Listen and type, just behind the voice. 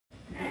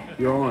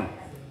You're on.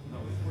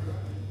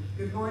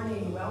 Good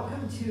morning.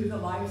 Welcome to the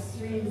live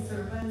stream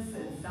service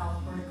at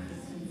Southport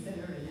Christian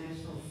Center in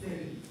National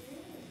City.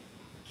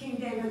 King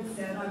David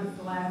said, I was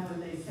glad when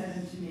they said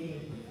unto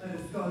me, let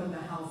us go to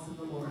the house of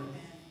the Lord.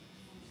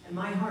 And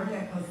my heart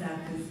echoes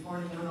that this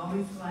morning. I'm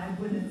always glad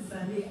when it's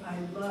Sunday. I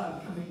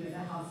love coming to the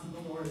house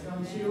of the Lord,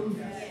 don't you?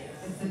 Yes.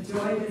 It's a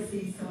joy to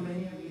see so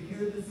many of you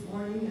here this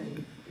morning,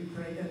 and we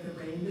pray that the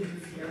rain that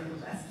is here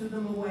will rest of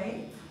them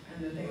away,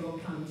 and that they will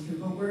come too.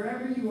 But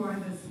wherever you are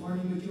this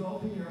morning, would you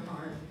open your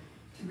heart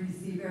to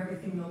receive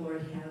everything the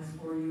Lord has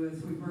for you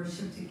as we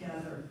worship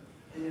together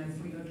and as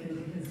we look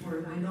into his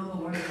word. I know the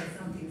Lord has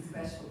something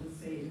special to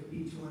say to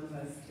each one of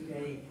us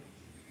today.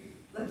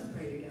 Let's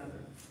pray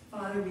together.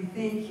 Father, we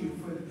thank you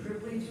for the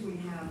privilege we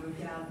have of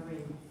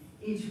gathering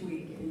each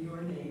week in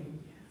your name.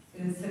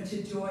 It is such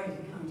a joy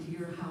to come to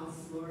your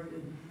house, Lord,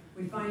 and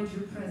we find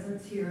your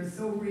presence here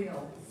so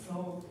real,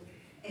 so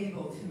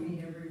able to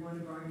meet every one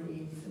of our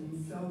needs.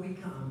 And so we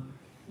come,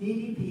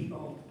 needy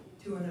people,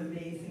 to an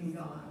amazing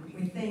God.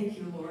 We thank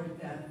you, Lord,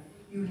 that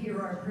you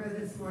hear our prayer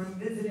this morning.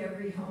 Visit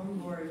every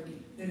home, Lord,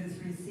 that is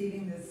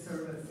receiving this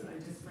service. And I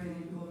just pray that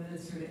you will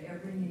minister to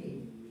every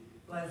need.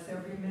 Bless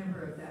every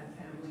member of that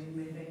family, and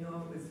may they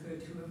know it was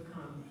good to have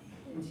come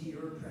into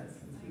your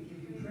presence. We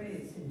give you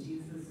praise in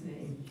Jesus'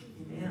 name.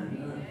 Amen.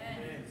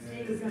 Amen.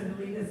 Steve is going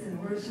to lead us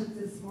in worship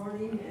this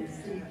morning, and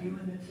Steve, you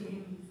and the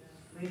team,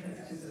 lead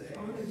us to the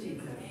throne of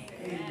Jesus.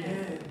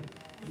 Amen.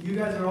 You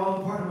guys are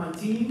all part of my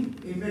team.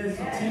 Amen.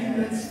 So team,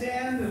 let's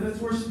stand and let's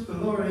worship the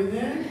Lord.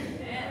 Amen.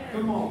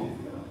 Come on.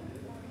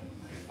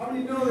 How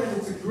many know that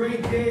it's a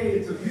great day?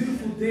 It's a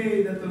beautiful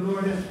day that the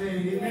Lord has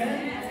made.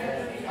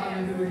 Amen.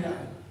 Hallelujah.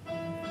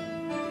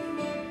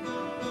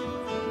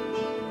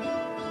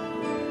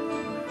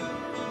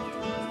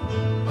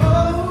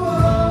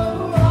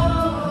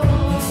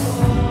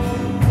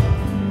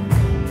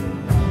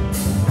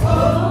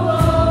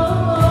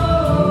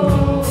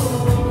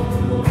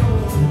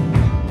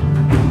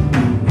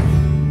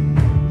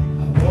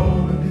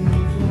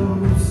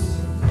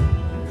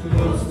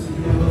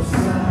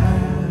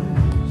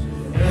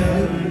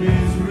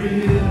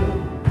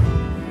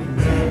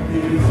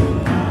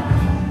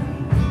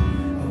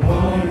 I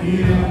want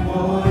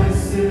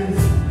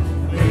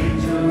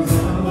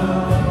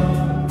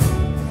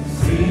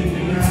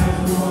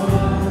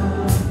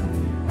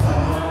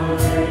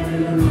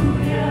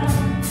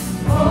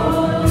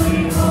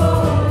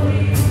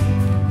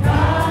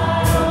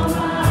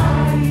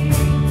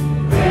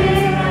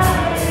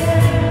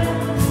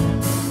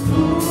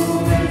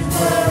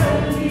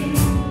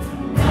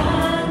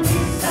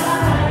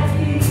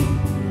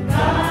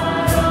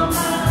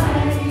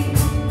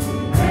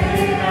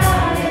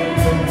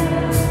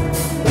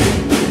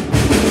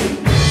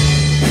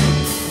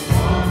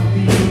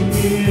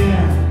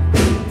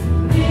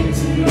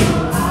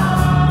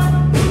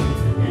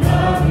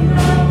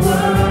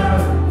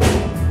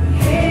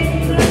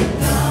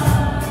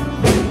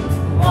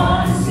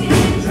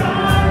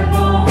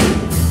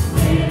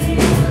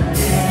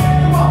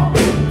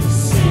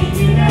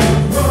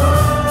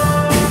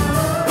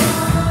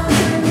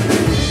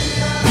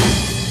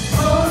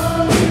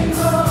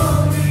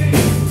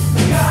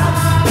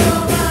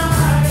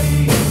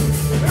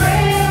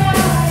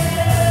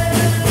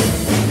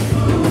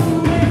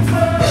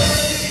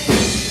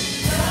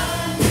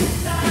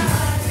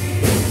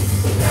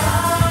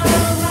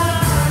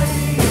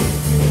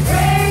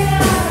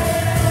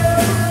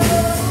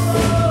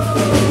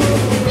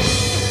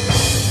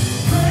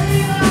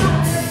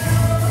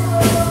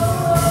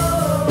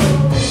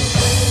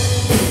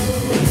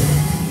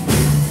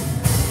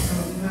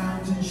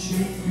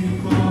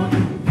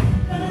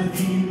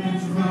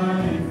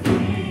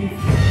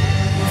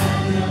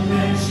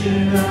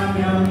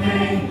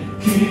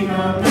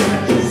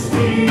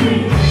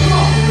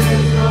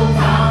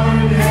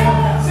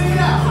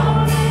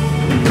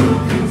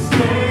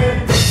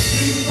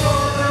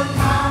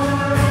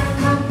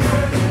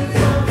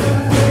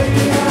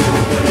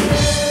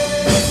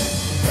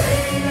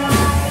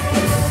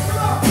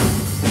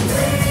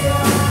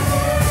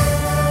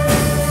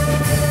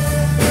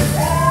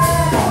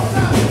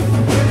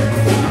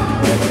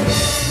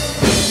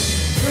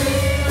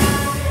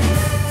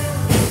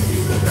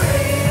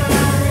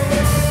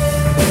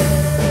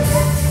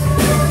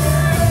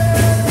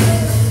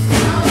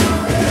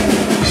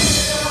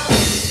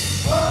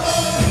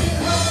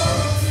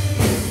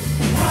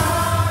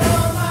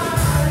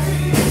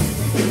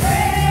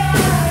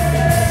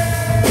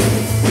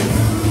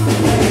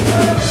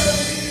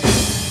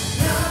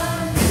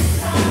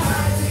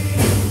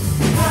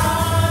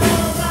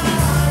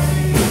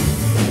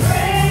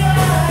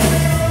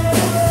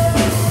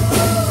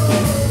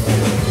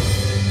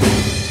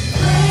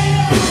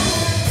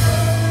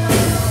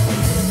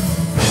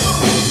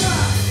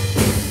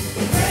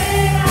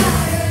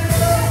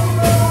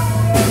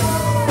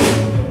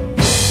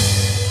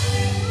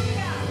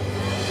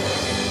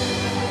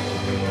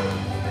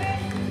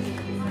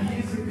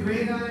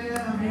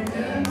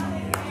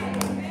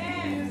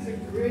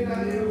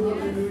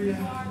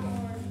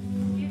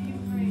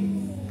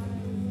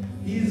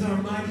is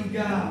our mighty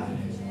God.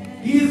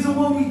 He is the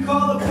one we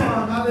call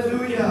upon.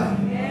 Hallelujah.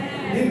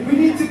 And we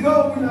need to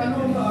go. I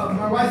know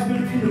my wife's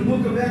been reading the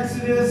book of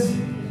Exodus.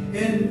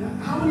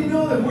 And how many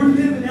know that we're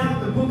living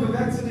out the book of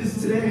Exodus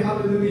today?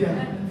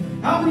 Hallelujah.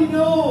 How many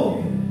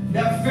know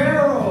that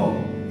Pharaoh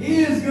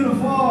is going to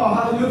fall?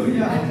 Hallelujah.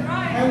 That's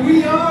right. And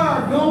we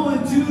are going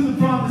to the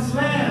promised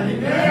land.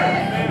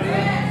 Amen.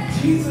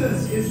 Amen.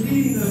 Jesus is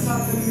leading us.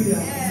 Hallelujah.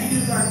 He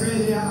is our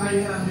great I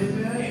am.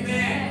 Amen.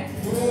 Amen.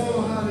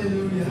 Oh,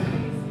 hallelujah.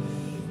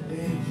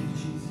 Thank you,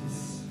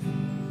 Jesus.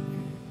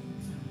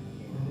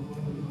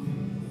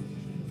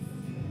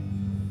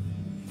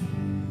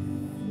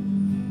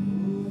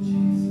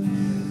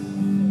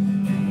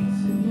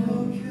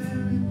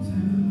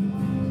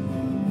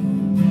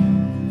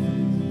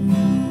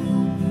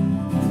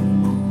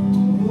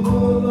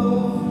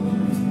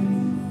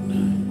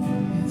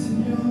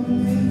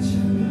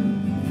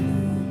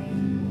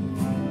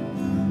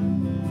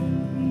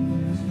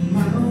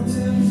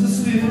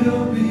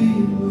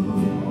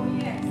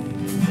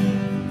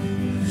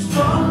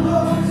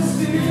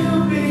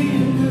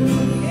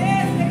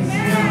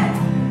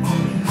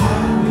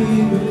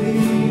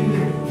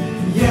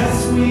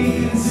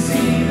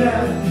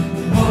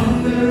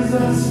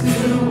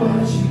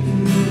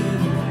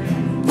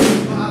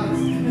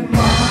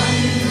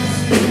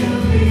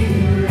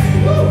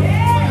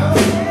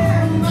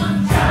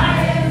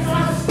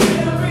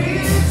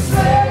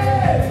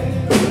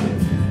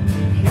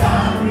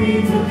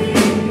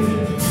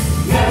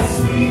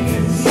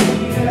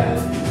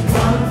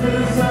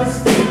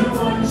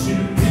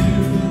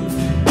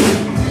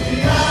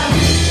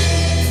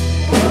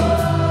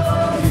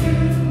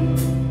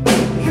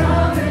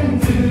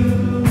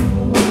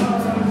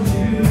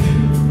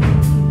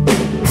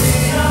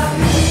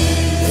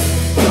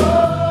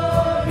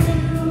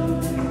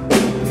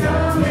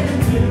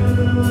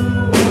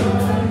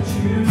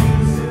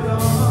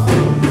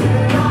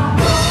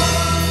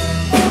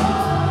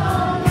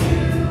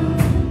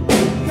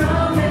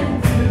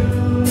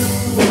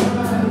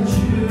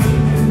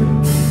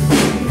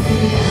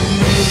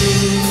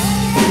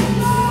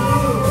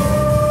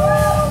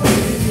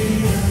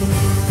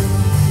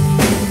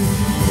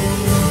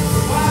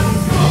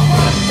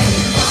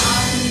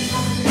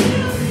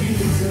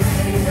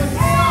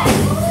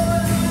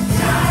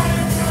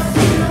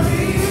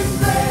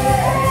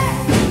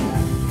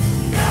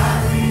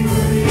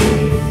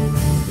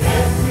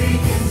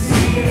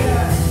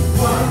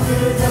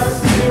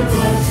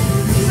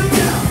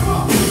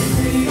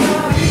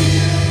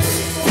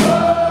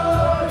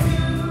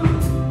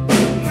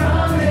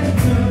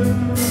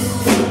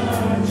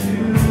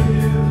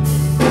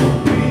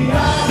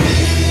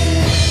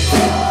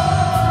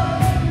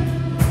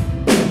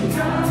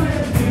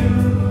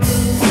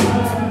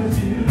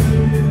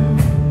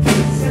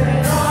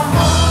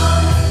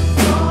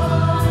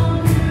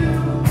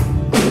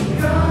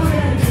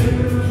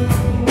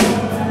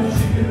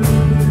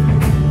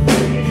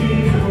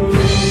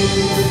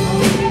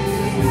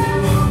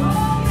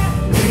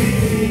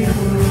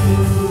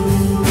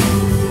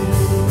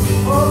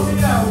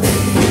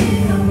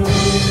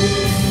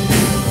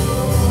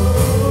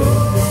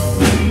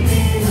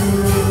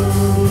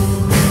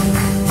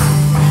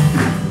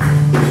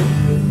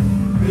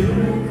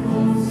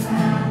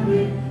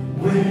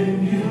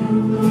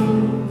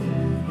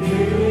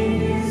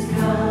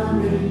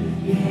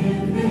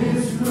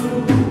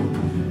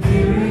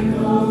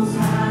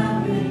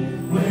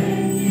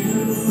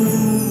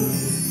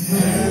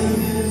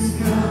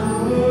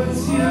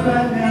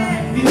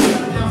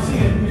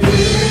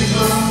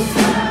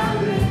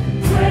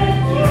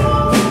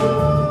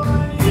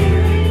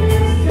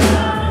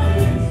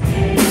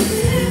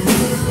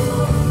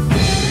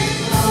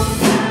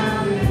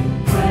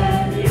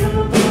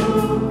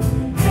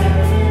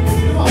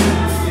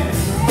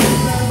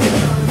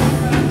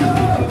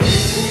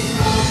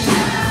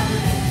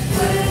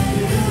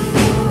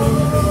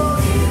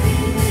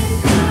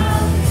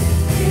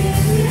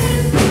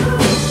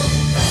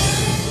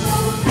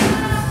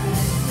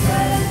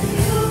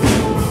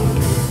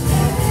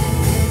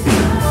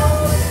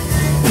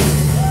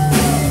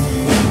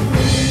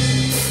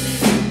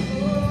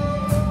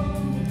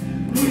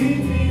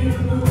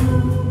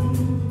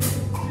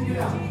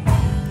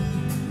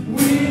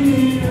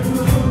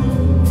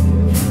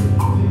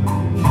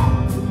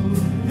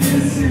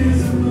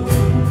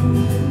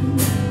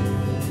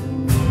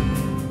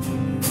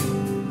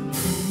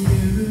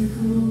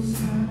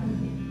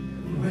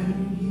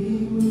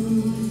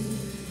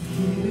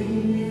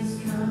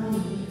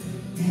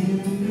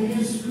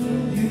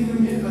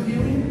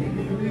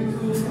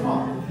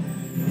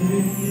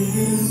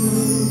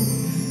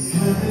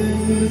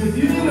 If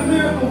you need a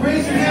miracle,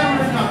 raise your hand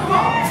right now. Come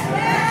on.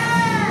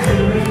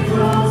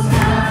 Miracles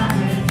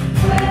happen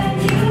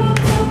when you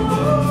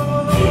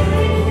move.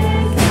 Healing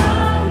is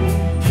coming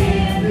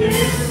in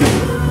this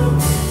room.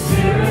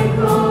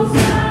 Miracles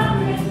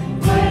happen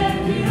when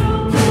you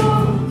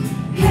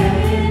move.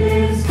 Heaven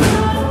is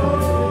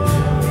coming.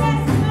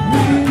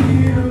 We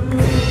need a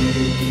move.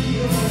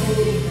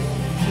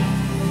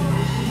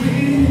 We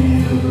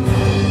need a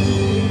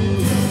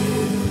move.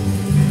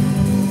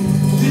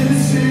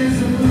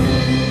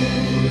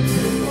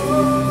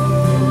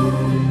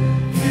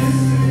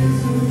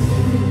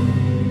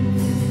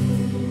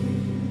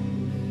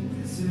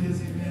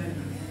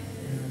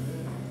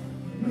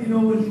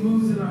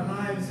 moves in our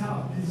lives,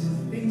 how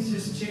things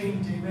just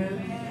change,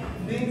 amen.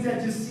 Things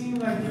that just seem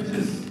like they're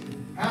just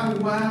out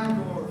of whack,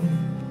 or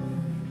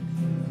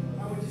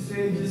how would you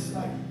say, just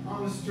like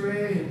on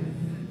astray.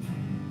 And,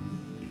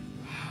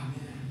 oh,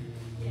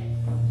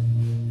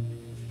 man.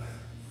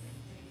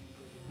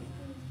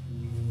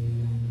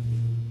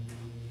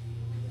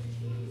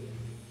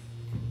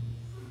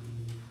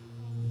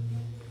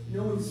 You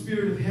know, when the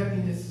spirit of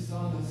heaviness is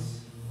on us,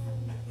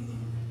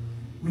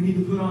 we need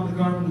to put on the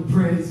garment of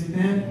praise,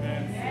 amen?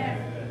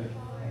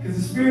 Because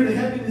the spirit of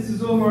heaviness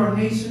is over our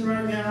nation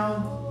right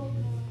now.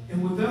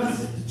 And with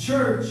us, the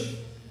church,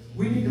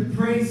 we need to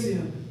praise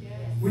him.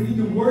 We need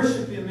to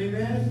worship him,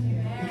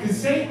 amen? Because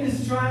Satan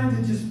is trying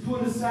to just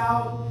put us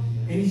out,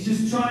 and he's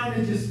just trying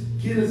to just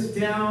get us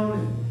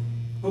down.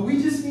 But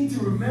we just need to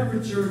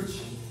remember, church,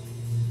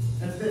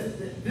 that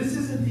this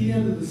isn't the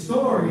end of the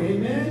story,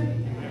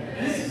 amen?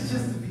 This is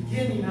just the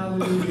beginning,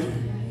 hallelujah.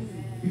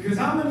 Because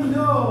how many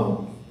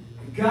know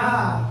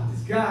God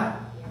has got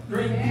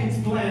great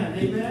things planned,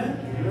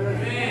 amen?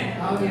 Amen.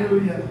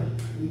 Hallelujah.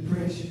 We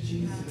praise you,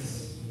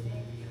 Jesus.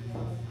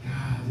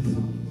 God is on the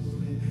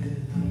move, amen.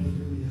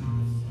 Hallelujah.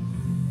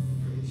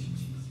 Praise you,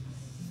 Jesus.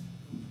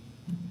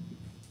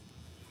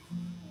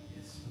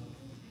 Yes, Lord.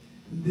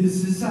 This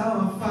is how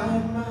I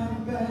fight my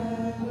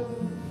battle.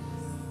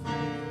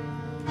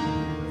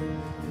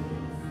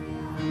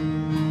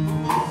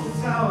 This is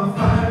how I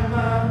fight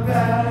my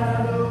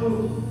battle.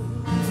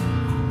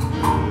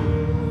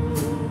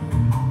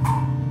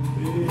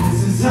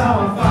 This is how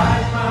I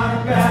fight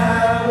my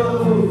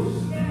battles.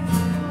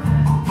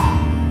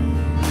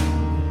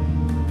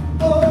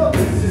 Oh,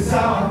 this is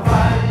how I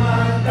fight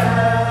my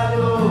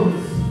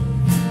battles.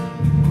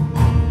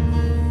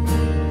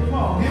 Come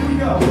on, here we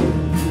go.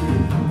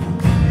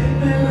 It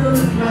may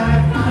look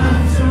like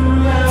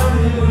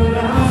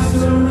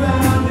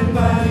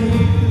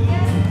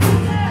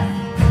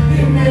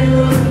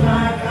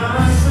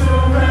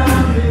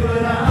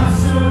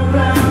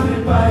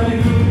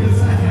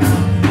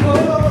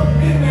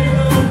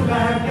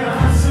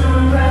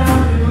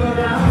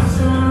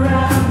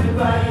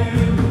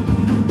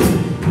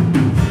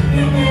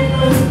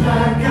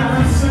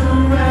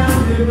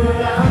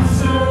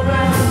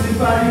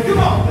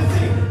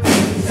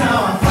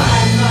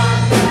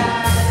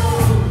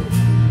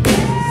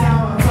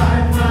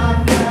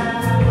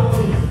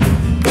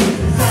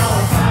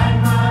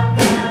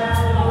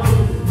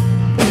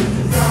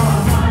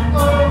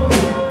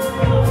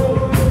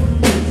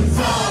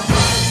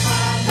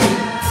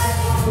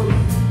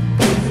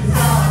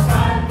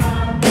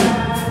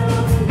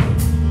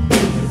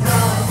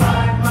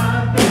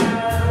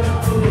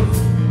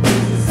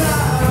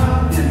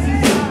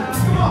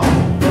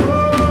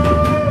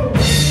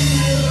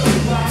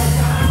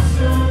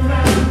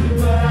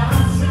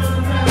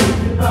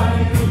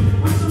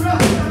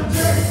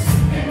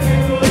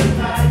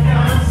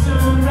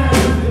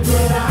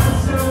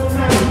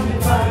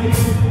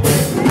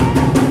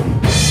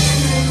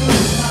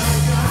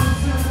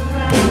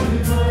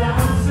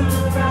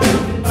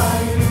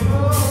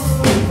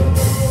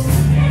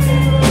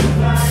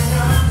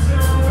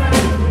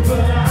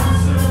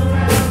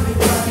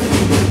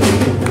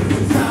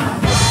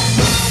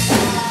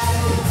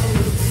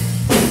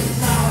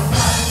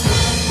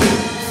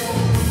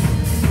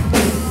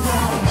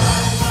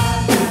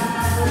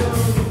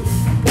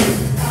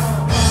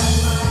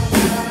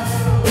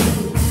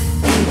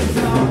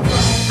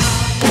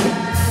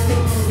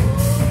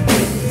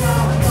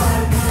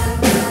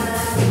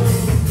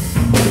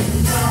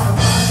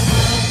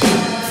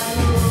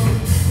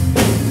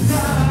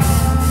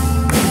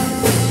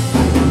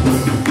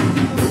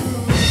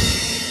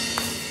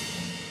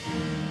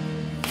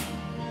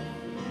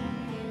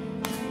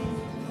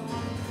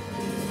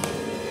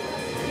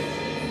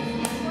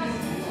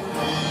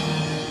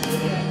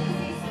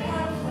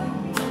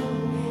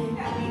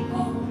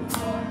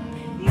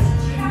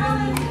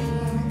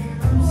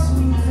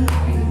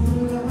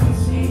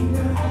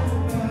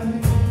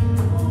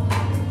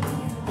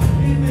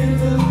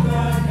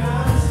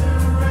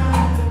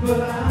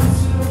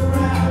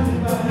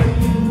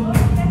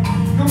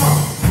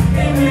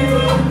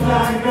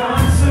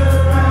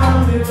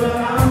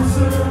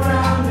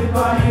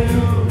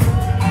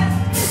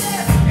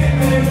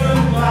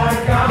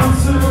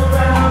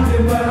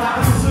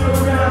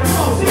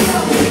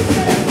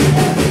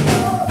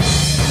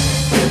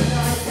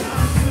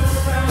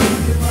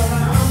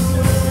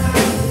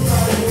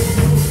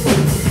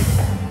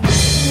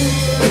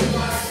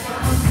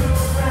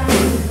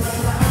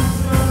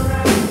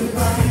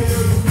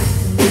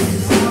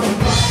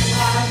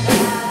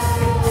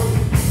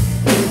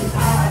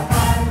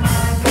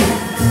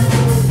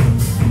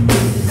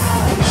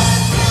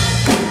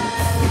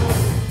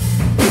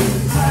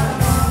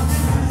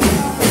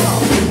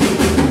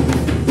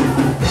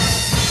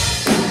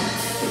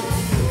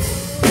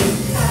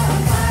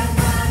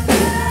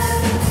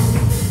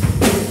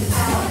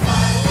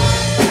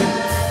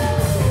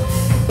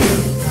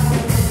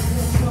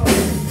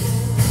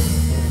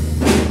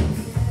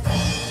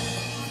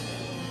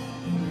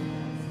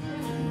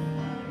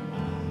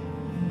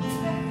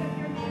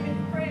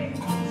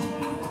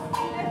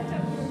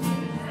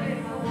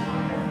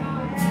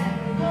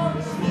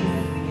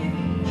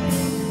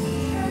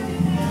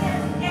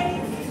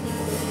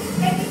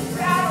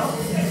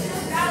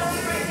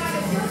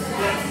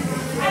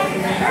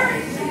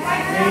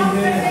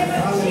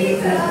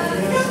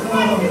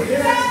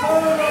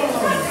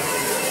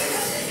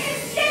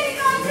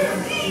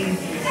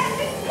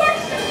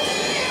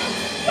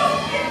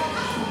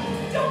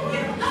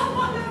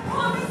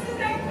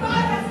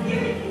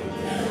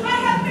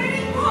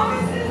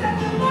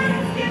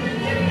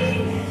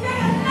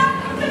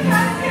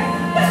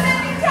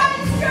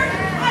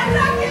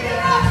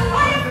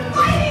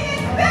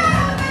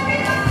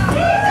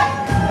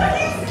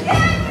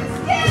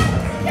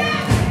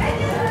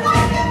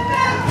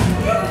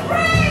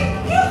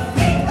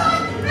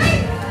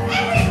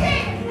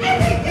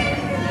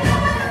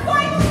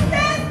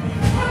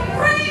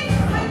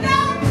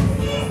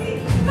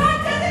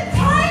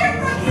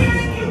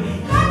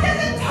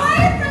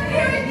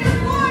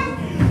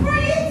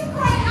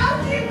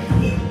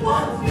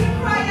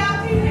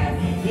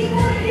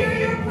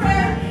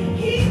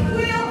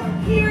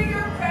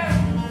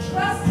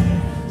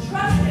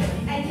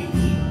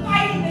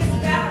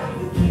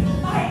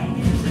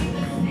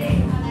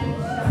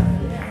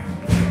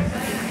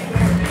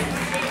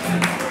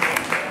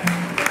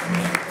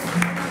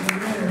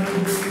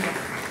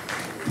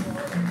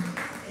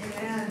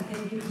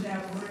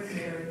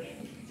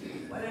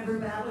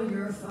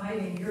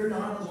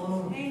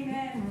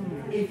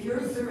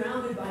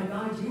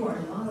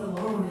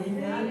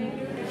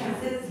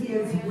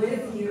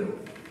with you.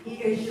 He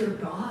is your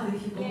God.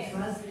 If you will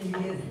trust Him,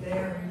 He is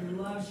there. He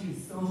loves you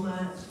so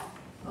much.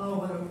 Oh,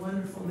 what a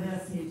wonderful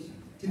message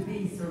to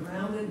be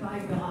surrounded by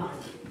God.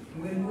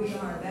 When we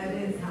are, that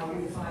is how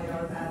we fight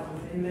our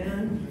battles.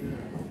 Amen?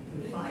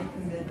 We fight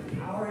them in the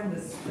power and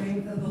the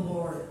strength of the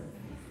Lord.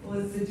 Well,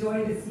 it's a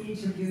joy to see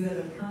each of you that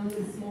have come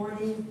this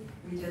morning.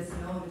 We just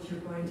know that you're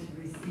going to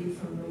receive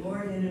from the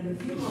Lord. And in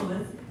a few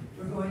moments,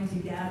 we're going to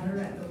gather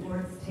at the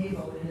Lord's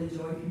table and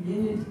enjoy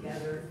communion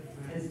together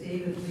as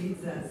David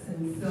leads us.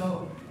 And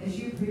so, as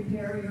you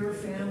prepare your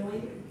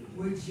family,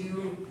 would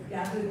you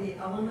gather the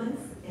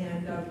elements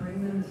and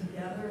bring them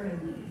together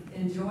and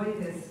enjoy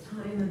this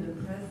time in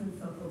the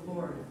presence of the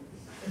Lord?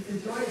 It's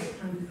a joy to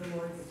come to the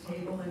Lord's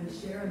table and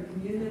share in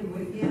communion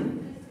with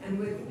Him and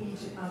with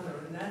each other.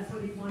 And that's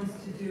what He wants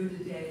to do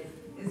today,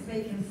 is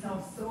make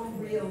Himself so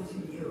real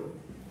to you.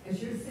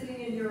 As you're sitting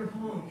in your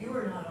home, you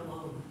are not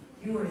alone.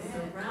 You are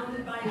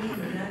surrounded by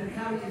Him, and that is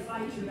how you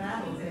fight your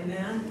battles.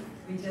 Amen?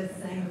 We just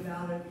sang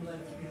about it.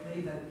 Let's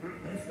believe it.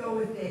 Let's go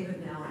with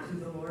David now to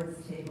the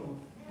Lord's table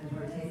and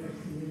partake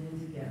of communion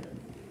together.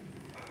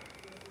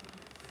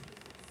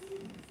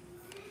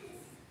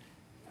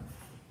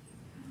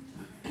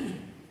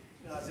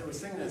 As they were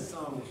singing that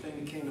song, the thing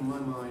that came to my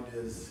mind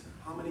is,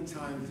 how many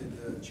times did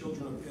the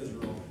children of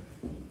Israel,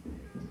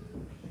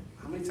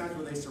 how many times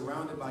were they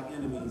surrounded by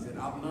enemies that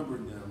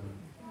outnumbered them,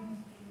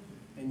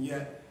 and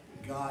yet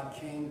God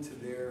came to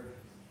their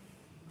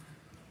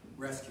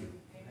rescue?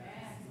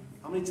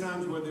 How many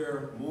times were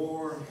there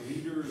more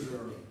leaders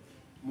or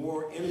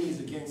more enemies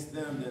against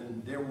them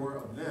than there were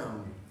of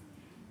them,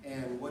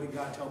 and what did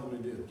God tell them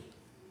to do?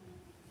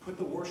 Put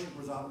the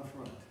worshipers out in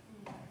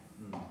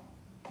front.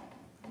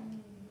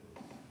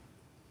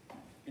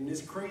 In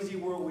this crazy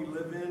world we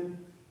live in,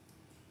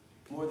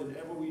 more than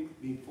ever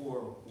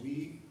before,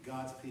 we,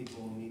 God's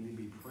people, need to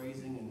be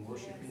praising and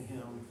worshiping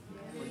Him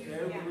for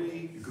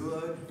every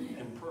good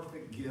and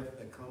perfect gift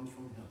that comes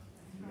from Him.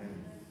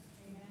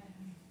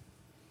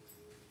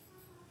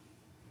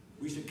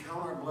 We should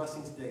count our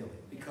blessings daily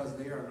because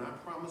they are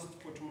not promised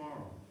for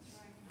tomorrow.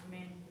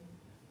 Amen.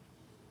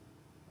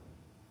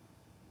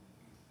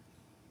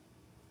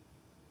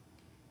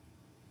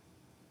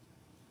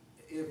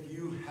 If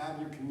you have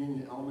your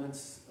communion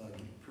elements,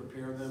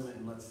 prepare them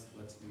and let's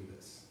do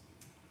this.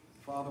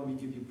 Father, we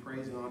give you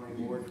praise and honor,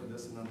 Lord, for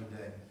this another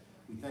day.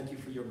 We thank you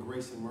for your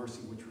grace and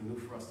mercy, which renew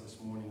for us this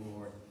morning,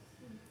 Lord.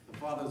 And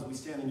Father, as we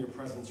stand in your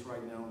presence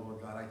right now,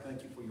 Lord God, I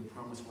thank you for your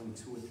promise when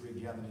 2 or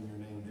 3 gathered in your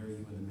name, there you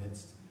in the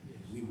midst.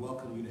 We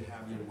welcome you to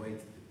have your way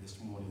this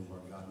morning,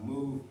 Lord God.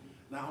 Move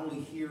not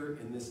only here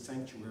in this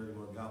sanctuary,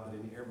 Lord God, but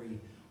in every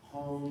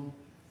home,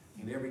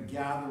 in every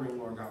gathering,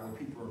 Lord God, where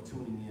people are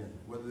tuning in,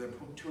 whether they're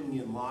tuning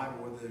in live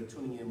or whether they're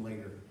tuning in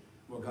later.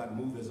 Lord God,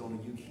 move as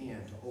only you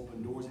can to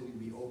open doors that need to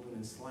be open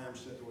and slam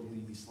shut doors that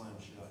need to be slammed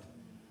shut.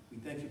 We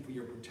thank you for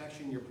your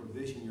protection, your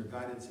provision, your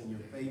guidance, and your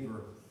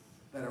favor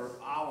that are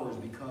ours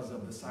because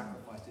of the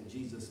sacrifice that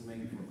Jesus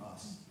made for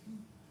us.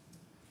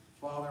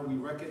 Father, we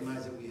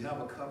recognize that we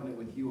have a covenant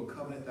with you, a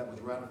covenant that was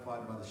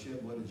ratified by the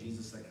shed blood of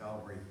Jesus at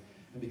Calvary.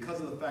 And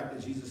because of the fact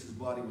that Jesus'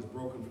 body was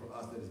broken for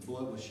us, that his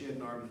blood was shed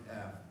in our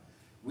behalf,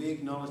 we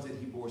acknowledge that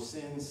he bore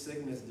sin,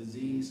 sickness,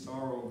 disease,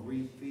 sorrow,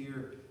 grief,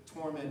 fear,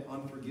 torment,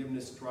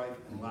 unforgiveness, strife,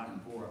 and lack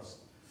for us.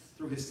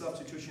 Through his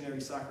substitutionary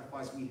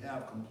sacrifice, we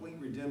have complete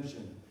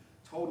redemption,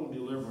 total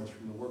deliverance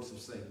from the works of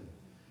Satan.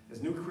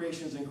 As new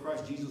creations in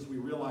Christ Jesus, we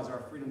realize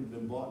our freedom has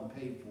been bought and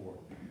paid for.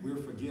 We're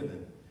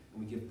forgiven, and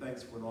we give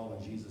thanks for it all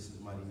in Jesus'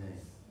 mighty name.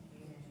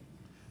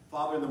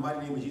 Father, in the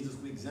mighty name of Jesus,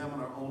 we examine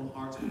our own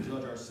hearts and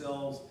judge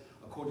ourselves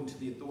according to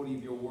the authority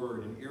of your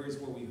word in areas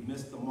where we've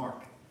missed the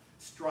mark.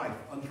 Strife,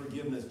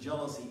 unforgiveness,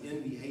 jealousy,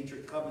 envy,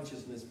 hatred,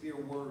 covetousness, fear,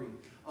 worry,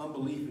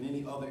 unbelief, and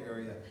any other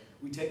area.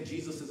 We take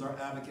Jesus as our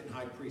advocate and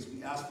high priest.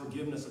 We ask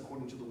forgiveness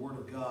according to the word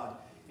of God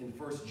in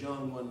 1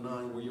 John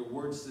 1:9, where your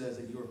word says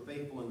that you are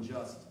faithful and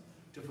just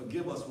to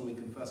forgive us when we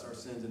confess our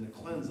sins and to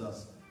cleanse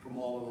us from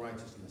all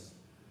unrighteousness.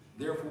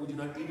 Therefore, we do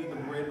not eat of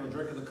the bread nor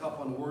drink of the cup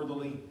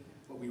unworthily,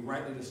 but we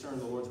rightly discern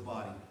the Lord's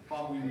body.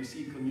 Father, we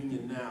receive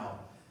communion now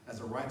as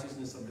the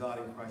righteousness of God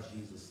in Christ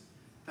Jesus.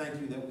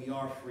 Thank you that we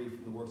are free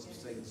from the works of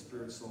Satan,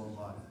 spirit, soul, and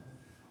body.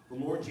 The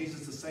Lord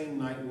Jesus, the same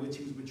night in which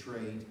he was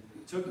betrayed,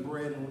 took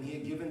bread, and when he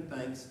had given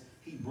thanks,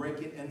 he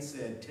brake it and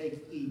said,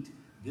 "Take, eat,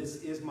 this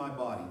is my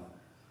body,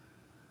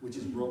 which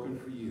is broken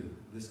for you.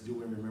 This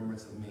do in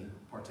remembrance of me."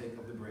 Partake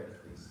of the bread,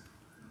 please.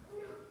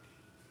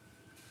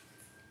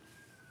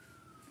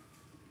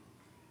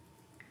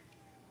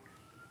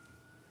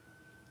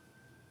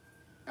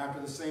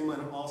 After the same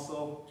manner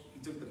also, he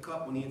took the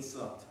cup when he had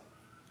supped,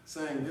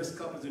 saying, "This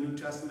cup is the New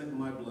Testament in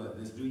my blood.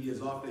 This do ye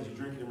as often as you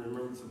drink it in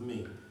remembrance of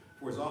me.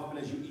 For as often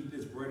as you eat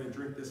this bread and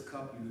drink this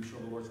cup, you do show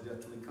the Lord's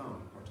death till he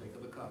come." Partake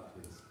of the cup,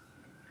 please.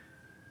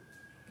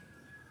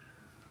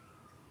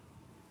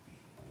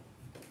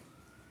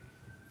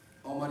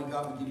 Almighty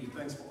God, we give you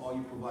thanks for all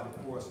you provided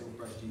for us in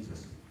Christ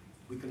Jesus.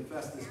 We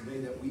confess this day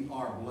that we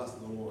are blessed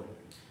of the Lord.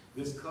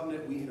 This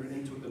covenant we enter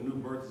into with the new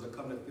birth is a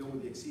covenant filled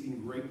with the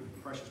exceeding great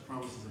and precious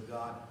promises of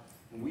God,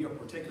 and we are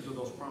partakers of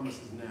those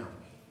promises now.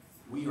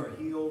 We are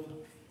healed.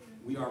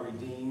 We are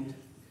redeemed.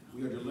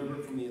 We are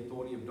delivered from the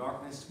authority of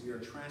darkness. We are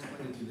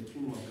translated to the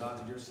kingdom of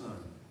God's dear Son.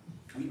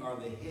 We are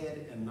the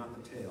head and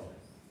not the tail.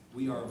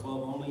 We are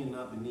above only and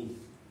not beneath.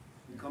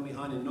 We come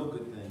behind in no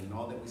good thing, and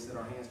all that we set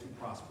our hands to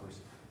prospers.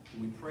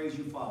 And we praise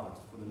you, Father,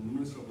 for the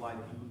newness of life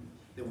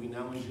that we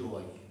now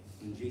enjoy.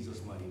 In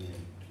Jesus' mighty name.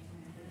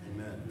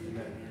 Amen.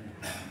 Amen.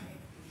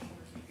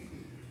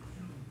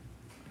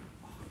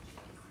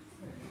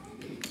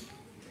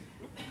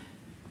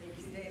 Thank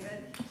you,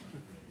 David,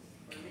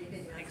 for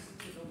leading us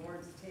to the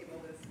Lord's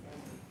table this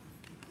morning.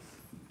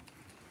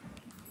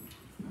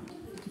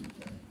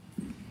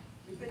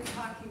 We've been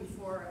talking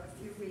for a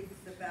few weeks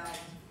about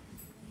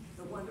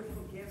the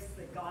wonderful gifts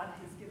that God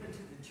has given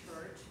to the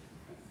church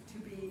to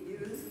be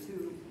used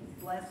to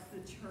bless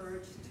the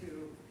church,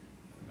 to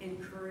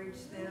encourage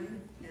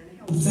them and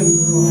help them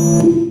grow.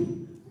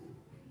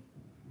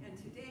 And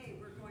today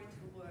we're going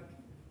to look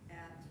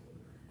at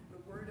the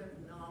word of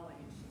knowledge.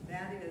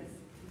 That is,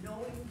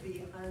 knowing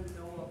the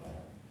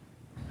unknowable.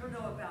 I don't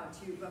know about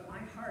you, but my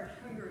heart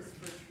hungers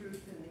for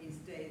truth in these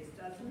days,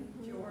 doesn't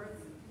it, yours?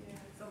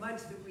 So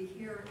much that we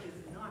hear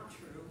is not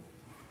true,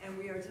 and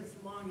we are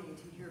just longing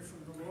to hear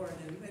from the Lord.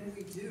 And when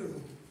we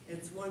do,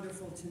 it's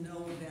wonderful to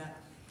know that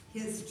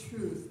His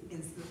truth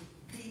is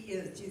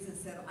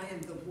Jesus said, I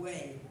am the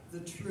way, the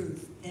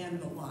truth, and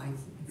the life.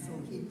 So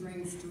He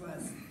brings to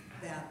us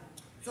that.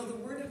 So the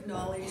word of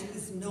knowledge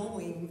is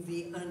knowing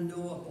the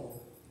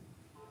unknowable.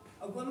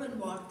 A woman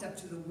walked up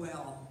to the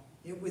well.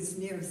 It was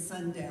near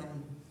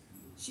sundown.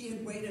 She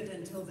had waited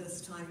until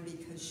this time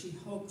because she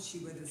hoped she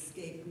would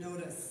escape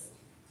notice.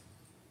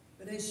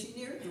 But as she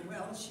neared the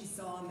well, she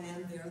saw a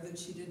man there that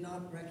she did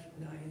not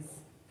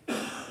recognize.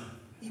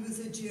 He was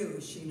a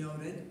Jew, she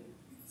noted.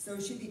 So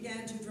she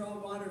began to draw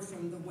water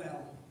from the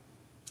well.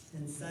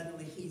 And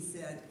suddenly he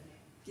said,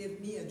 give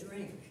me a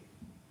drink.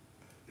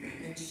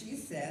 And she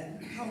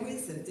said, how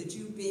is it that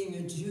you, being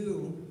a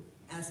Jew,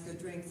 ask a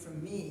drink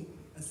from me,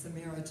 a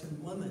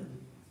Samaritan woman?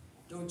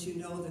 Don't you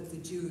know that the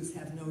Jews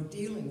have no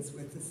dealings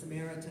with the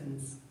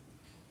Samaritans?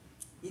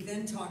 He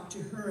then talked to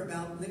her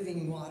about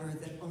living water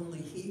that only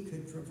he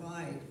could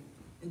provide.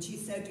 And she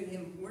said to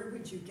him, where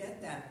would you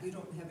get that? You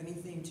don't have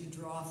anything to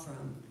draw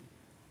from.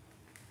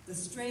 The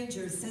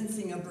stranger,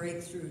 sensing a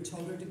breakthrough,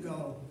 told her to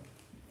go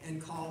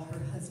and call her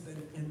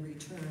husband and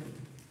return.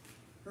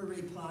 Her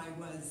reply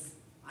was,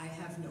 I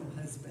have no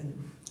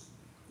husband.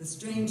 The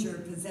stranger,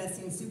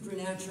 possessing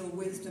supernatural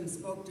wisdom,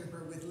 spoke to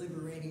her with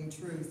liberating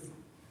truth.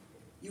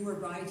 You were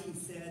right, he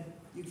said.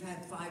 You've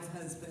had 5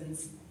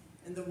 husbands,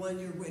 and the one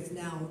you're with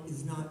now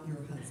is not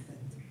your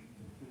husband.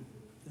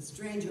 The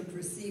stranger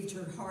perceived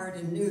her heart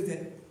and knew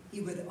that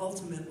he would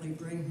ultimately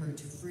bring her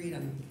to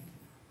freedom.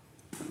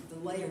 The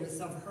layers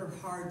of her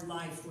hard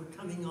life were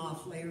coming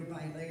off layer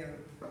by layer.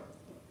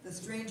 The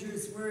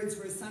stranger's words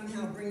were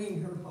somehow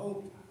bringing her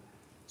hope.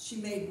 She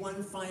made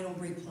one final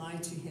reply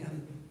to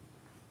him.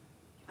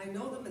 I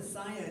know the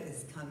Messiah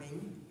is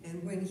coming,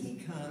 and when he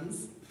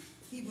comes,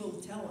 he will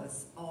tell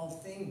us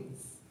all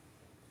things.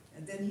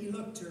 And then he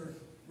looked her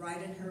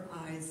right in her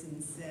eyes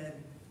and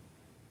said,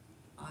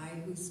 I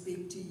who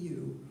speak to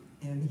you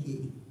am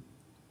he.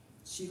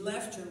 She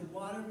left her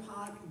water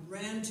pot,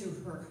 ran to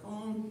her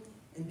home,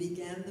 and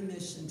began the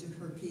mission to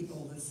her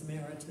people, the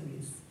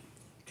Samaritans.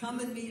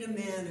 Come and meet a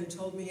man who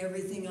told me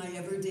everything I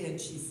ever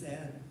did, she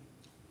said.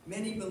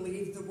 Many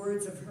believed the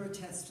words of her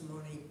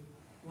testimony,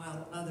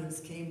 while others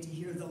came to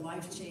hear the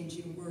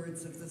life-changing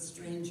words of the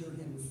stranger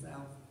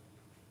himself.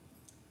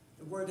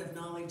 The word of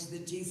knowledge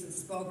that Jesus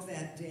spoke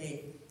that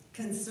day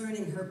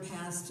concerning her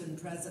past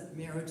and present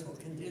marital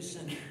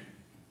condition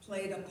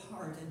played a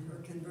part in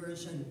her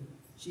conversion.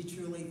 She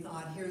truly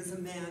thought, here's a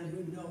man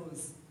who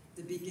knows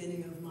the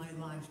beginning of my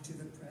life to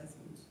the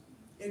present.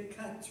 It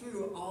cut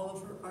through all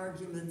of her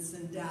arguments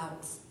and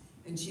doubts,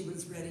 and she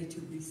was ready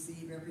to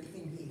receive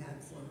everything he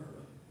had for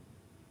her.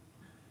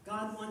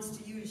 God wants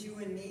to use you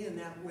and me in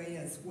that way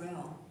as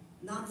well,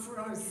 not for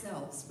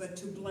ourselves, but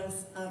to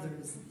bless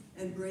others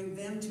and bring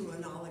them to a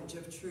knowledge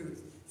of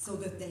truth so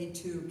that they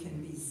too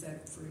can be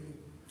set free.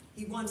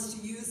 He wants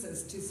to use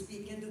us to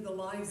speak into the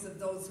lives of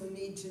those who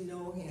need to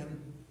know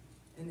him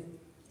and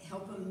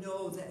help them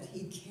know that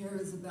he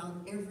cares about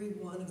every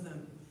one of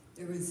them.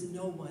 There is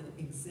no one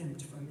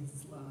exempt from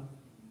his love.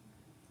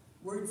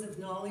 Words of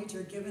knowledge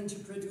are given to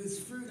produce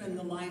fruit in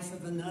the life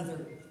of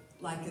another,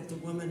 like at the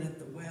woman at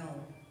the well.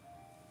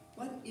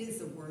 What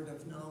is a word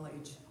of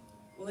knowledge?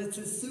 Well, it's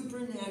a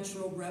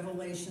supernatural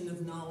revelation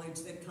of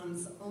knowledge that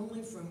comes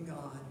only from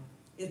God.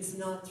 It's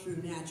not through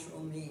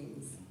natural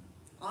means.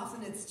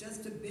 Often it's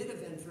just a bit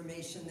of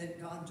information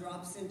that God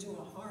drops into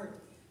a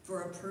heart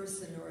for a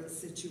person or a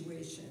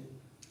situation.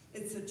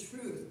 It's a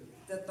truth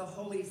that the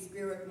Holy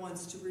Spirit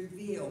wants to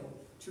reveal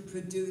to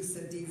produce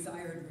a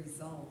desired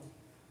result.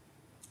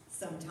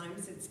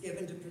 Sometimes it's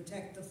given to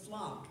protect the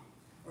flock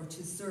or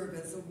to serve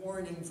as a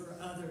warning for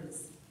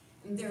others.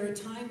 And there are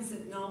times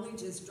that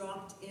knowledge is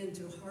dropped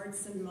into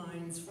hearts and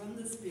minds from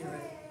the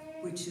Spirit,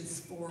 which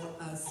is for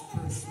us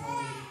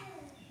personally.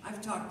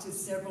 I've talked to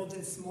several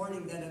this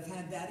morning that have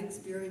had that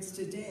experience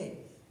today,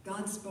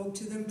 God spoke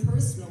to them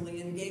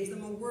personally and gave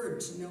them a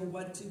word to know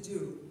what to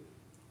do.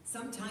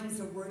 Sometimes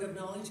a word of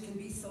knowledge can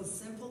be so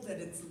simple that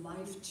it's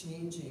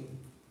life-changing.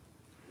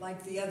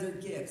 Like the other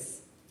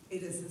gifts,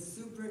 it is a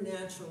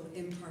supernatural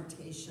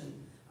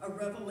impartation, a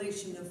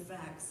revelation of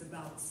facts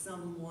about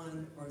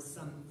someone or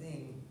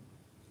something.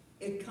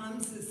 It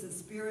comes as the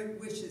Spirit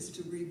wishes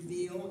to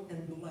reveal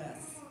and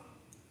bless.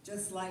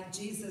 Just like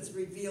Jesus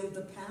revealed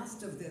the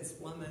past of this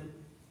woman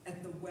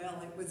at the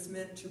well, it was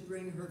meant to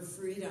bring her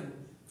freedom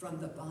from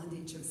the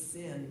bondage of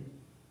sin.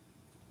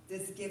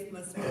 This gift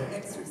must be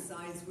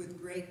exercised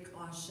with great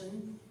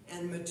caution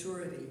and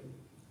maturity.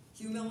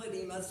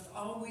 Humility must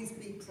always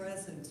be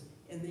present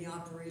in the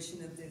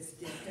operation of this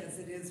gift, as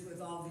it is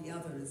with all the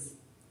others.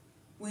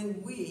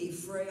 When we,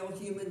 frail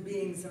human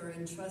beings, are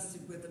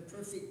entrusted with a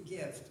perfect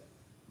gift,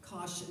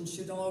 caution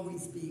should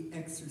always be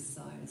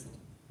exercised.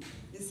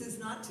 This is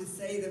not to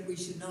say that we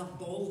should not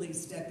boldly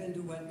step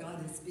into what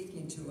God is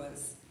speaking to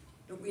us,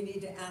 but we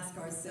need to ask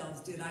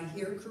ourselves, did I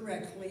hear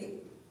correctly,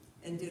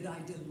 and did I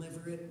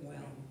deliver it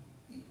well?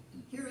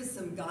 Here are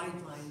some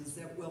guidelines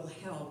that will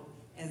help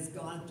as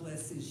God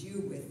blesses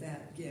you with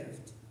that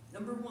gift.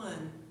 Number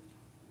one,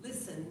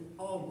 listen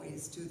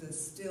always to the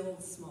still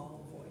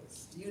small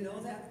voice. Do you know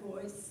that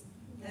voice?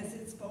 Has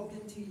it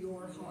spoken to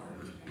your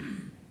heart?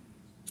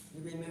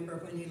 You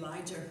remember when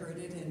Elijah heard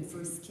it in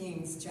 1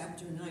 Kings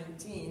chapter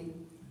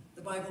 19.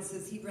 The Bible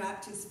says he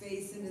wrapped his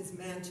face in his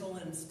mantle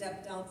and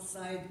stepped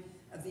outside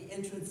of the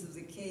entrance of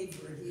the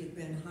cave where he had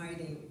been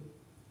hiding.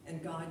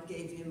 And God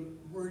gave him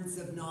words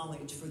of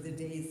knowledge for the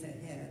days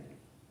ahead.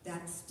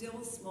 That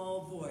still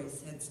small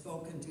voice had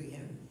spoken to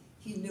him.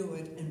 He knew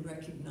it and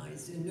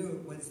recognized and knew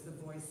it was the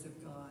voice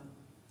of God.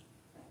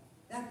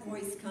 That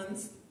voice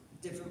comes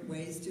different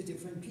ways to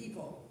different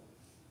people.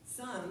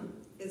 Some,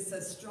 it's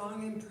a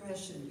strong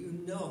impression.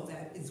 You know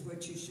that is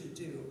what you should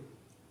do.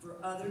 For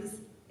others,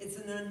 it's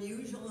an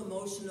unusual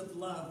emotion of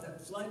love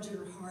that floods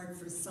your heart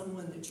for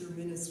someone that you're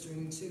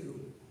ministering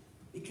to.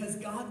 Because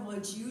God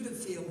wants you to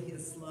feel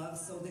his love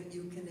so that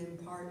you can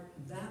impart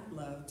that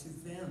love to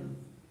them.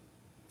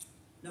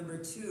 Number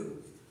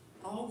two,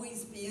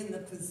 always be in the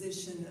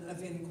position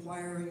of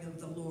inquiring of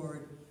the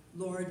Lord.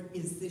 Lord,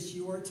 is this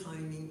your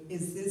timing?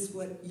 Is this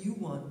what you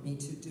want me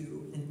to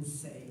do and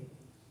say?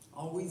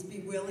 Always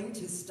be willing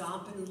to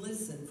stop and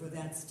listen for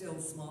that still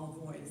small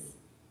voice.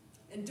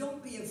 And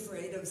don't be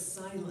afraid of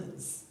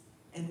silence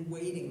and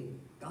waiting.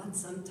 God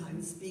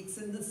sometimes speaks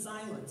in the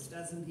silence,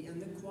 doesn't he? In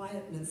the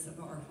quietness of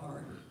our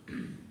heart.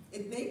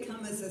 It may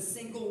come as a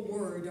single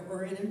word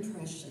or an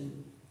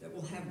impression that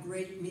will have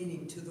great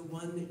meaning to the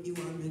one that you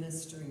are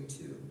ministering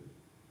to.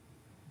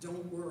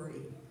 Don't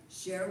worry.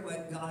 Share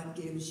what God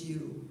gives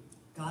you.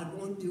 God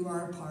won't do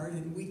our part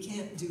and we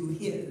can't do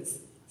his,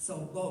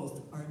 so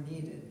both are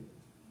needed.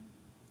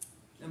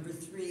 Number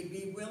three,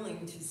 be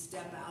willing to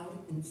step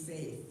out in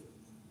faith.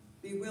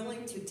 Be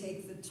willing to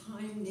take the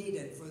time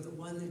needed for the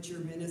one that you're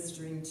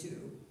ministering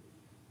to.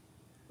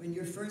 When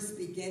you're first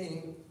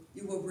beginning,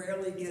 you will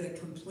rarely get a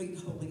complete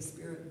Holy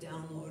Spirit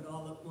download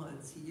all at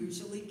once. He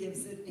usually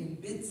gives it in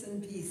bits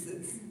and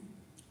pieces.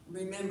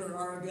 Remember,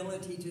 our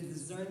ability to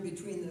discern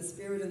between the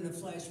spirit and the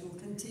flesh will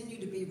continue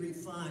to be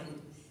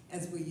refined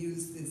as we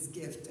use this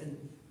gift and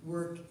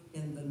work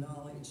in the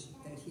knowledge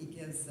that he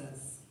gives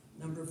us.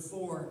 Number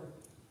four,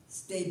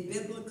 stay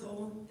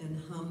biblical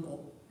and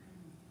humble.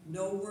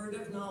 No word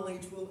of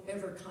knowledge will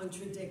ever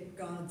contradict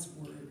God's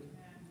word.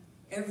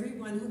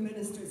 Everyone who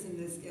ministers in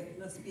this gift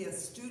must be a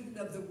student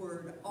of the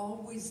word,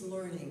 always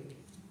learning,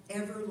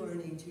 ever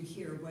learning to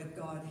hear what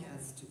God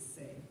has to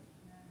say.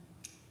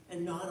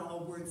 And not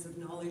all words of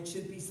knowledge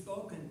should be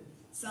spoken.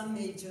 Some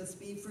may just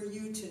be for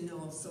you to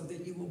know so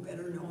that you will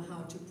better know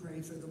how to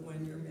pray for the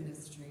one you're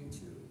ministering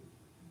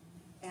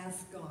to.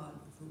 Ask God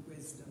for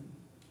wisdom.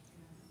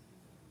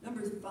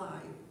 Number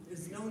five,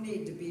 there's no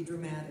need to be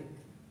dramatic.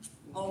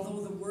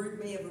 Although the word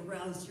may have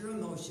aroused your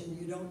emotion,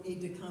 you don't need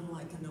to come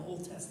like an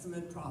Old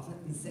Testament prophet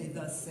and say,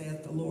 "Thus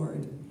saith the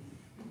Lord."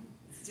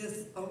 It's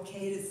just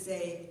okay to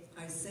say,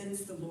 "I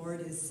sense the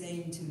Lord is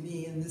saying to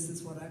me, and this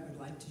is what I would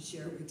like to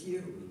share with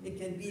you." It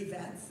can be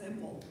that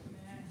simple.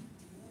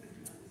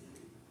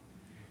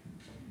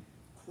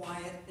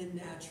 Quiet and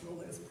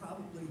natural is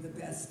probably the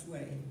best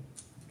way.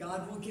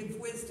 God will give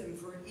wisdom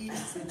for each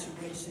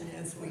situation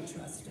as we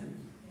trust him.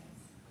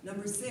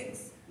 Number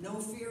six,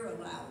 no fear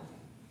allowed.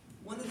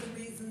 One of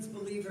the reasons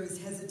believers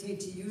hesitate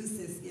to use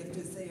this gift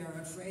is they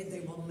are afraid they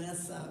will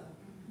mess up.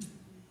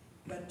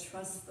 But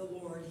trust the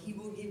Lord. He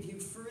will give you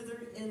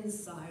further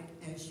insight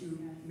as you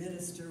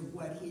minister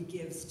what he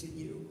gives to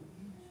you.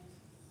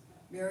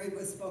 Mary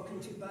was spoken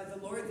to by the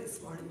Lord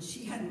this morning.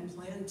 She hadn't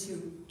planned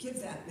to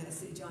give that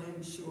message, I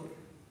am sure.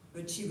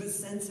 But she was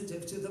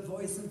sensitive to the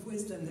voice of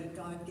wisdom that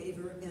God gave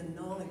her and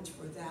knowledge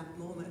for that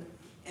moment.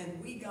 And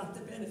we got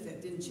the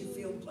benefit. Didn't you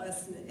feel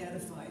blessed and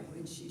edified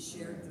when she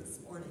shared this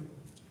morning?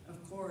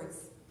 Of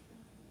course.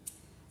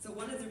 So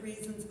one of the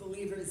reasons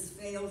believers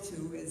fail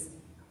to is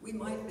we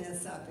might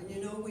mess up. And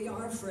you know, we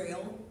are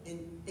frail.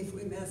 And if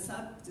we mess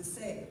up, to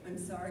say, "I'm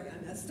sorry,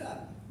 I messed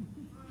up."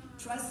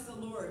 Trust the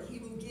Lord. He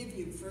will give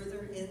you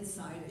further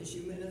insight as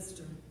you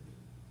minister.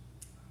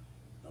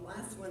 The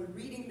last one,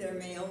 reading their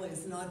mail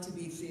is not to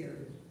be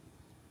feared.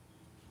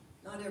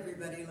 Not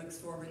everybody looks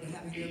forward to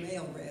having their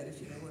mail read,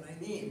 if you know what I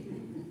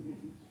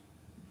mean.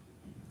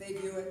 They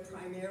view it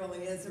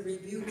primarily as a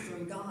rebuke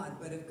from God,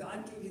 but if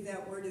God gave you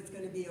that word, it's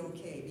going to be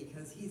okay,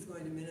 because he's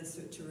going to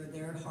minister to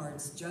their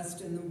hearts just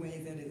in the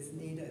way that is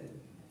needed.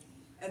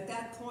 At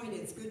that point,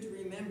 it's good to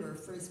remember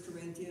 1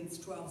 Corinthians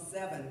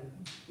 12:7,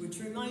 which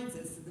reminds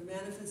us that the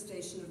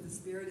manifestation of the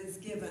Spirit is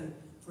given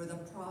for the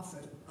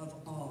profit of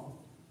all.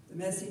 The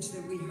message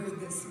that we heard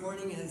this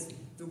morning as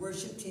the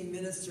worship team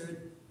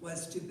ministered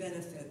was to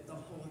benefit the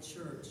whole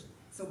church.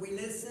 So we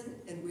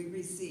listen and we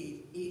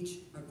receive, each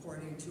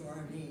according to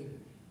our need.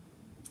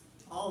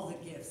 All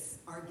the gifts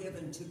are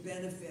given to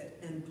benefit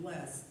and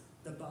bless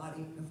the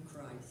body of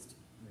Christ,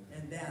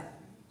 and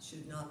that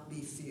should not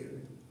be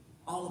feared.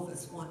 All of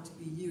us want to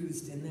be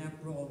used in that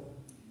role.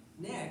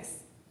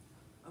 Next,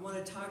 I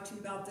want to talk to you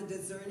about the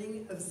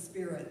discerning of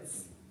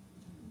spirits.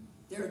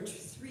 There are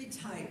three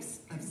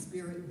types of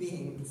spirit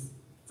beings.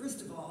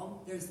 First of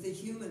all, there's the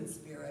human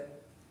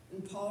spirit.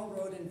 And Paul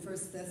wrote in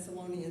 1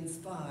 Thessalonians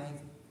 5,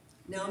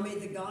 "Now may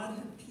the God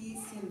of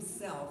peace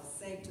himself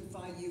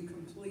sanctify you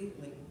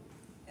completely,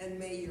 and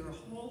may your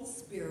whole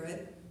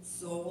spirit,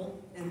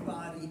 soul, and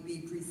body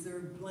be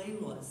preserved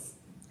blameless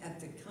at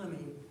the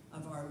coming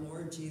of our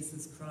Lord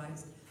Jesus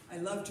Christ." I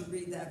love to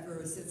read that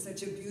verse. It's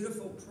such a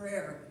beautiful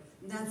prayer.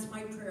 And that's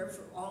my prayer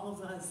for all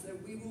of us,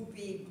 that we will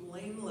be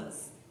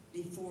blameless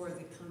before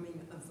the coming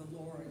of the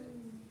Lord.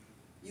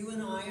 You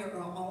and I are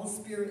all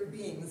spirit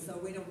beings, so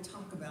we don't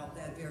talk about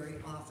that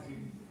very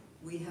often.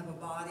 We have a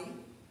body,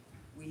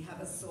 we have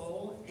a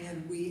soul,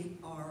 and we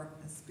are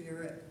a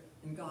spirit.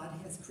 And God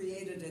has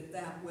created it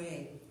that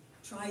way.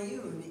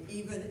 Triune,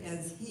 even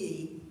as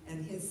he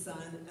and his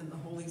Son and the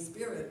Holy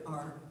Spirit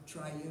are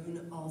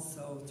triune,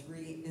 also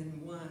 3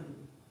 in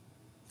 1.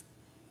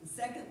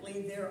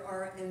 Secondly, there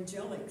are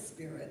angelic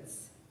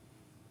spirits,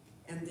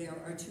 and there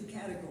are two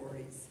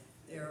categories.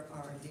 There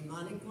are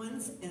demonic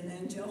ones and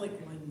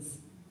angelic ones.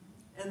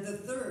 And the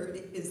third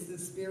is the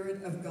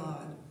Spirit of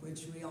God,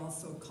 which we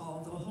also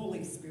call the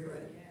Holy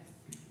Spirit.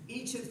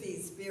 Each of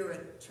these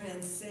spirits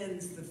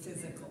transcends the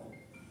physical.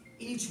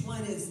 Each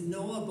one is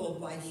knowable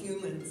by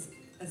humans,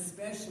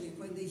 especially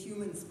when the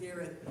human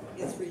spirit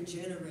is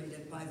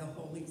regenerated by the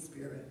Holy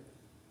Spirit.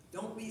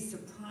 Don't be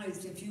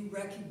surprised if you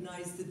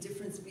recognize the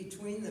difference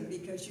between them,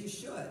 because you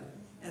should,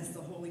 as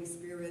the Holy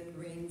Spirit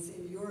reigns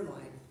in your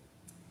life.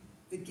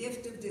 The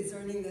gift of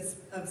discerning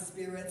of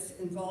spirits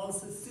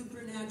involves a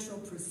supernatural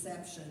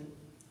perception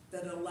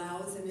that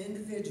allows an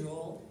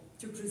individual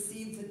to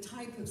perceive the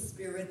type of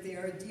spirit they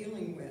are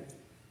dealing with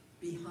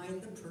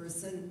behind the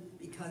person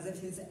because of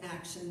his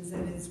actions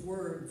and his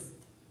words.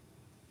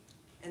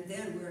 And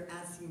then we're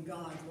asking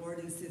God,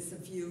 Lord, is this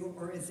of you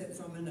or is it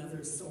from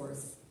another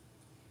source?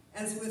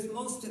 As with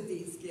most of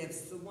these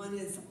gifts, the one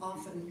is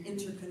often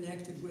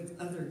interconnected with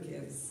other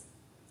gifts.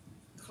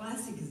 A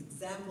classic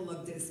example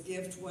of this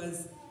gift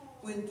was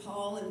when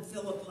Paul in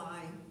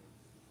Philippi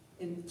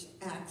in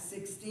Acts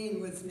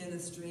 16 was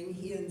ministering.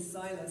 He and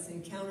Silas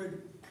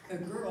encountered a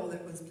girl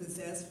that was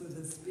possessed with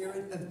a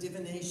spirit of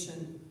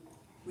divination.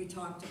 We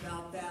talked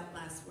about that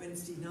last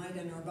Wednesday night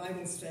in our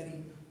Bible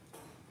study.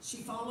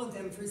 She followed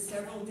them for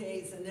several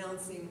days,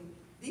 announcing,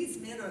 "These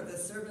men are the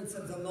servants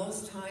of the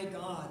Most High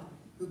God,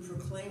 who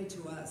proclaim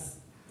to us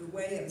the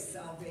way of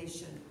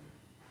salvation."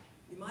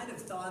 You might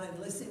have thought, and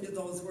listening to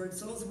those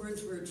words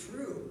were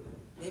true.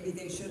 Maybe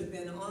they should have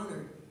been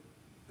honored.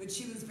 But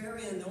she was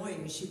very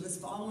annoying. She was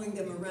following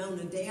them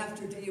around, and day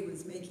after day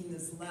was making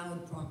this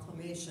loud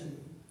proclamation.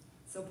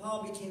 So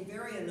Paul became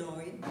very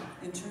annoyed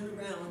and turned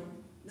around.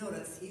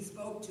 Notice, he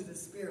spoke to the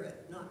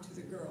spirit, not to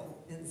the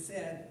girl, and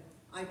said,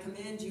 "I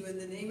command you in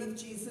the name of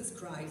Jesus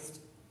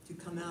Christ to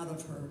come out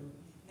of her."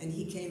 And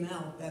he came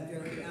out that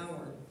very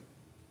hour.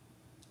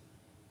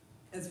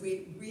 As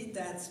we read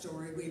that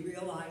story, we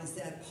realize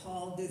that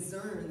Paul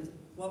discerned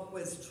what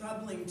was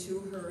troubling to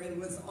her and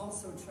was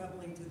also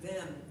troubling to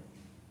them.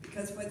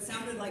 Because what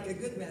sounded like a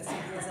good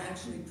message was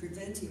actually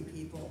preventing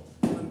people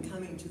from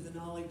coming to the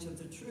knowledge of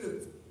the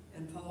truth.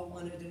 And Paul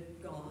wanted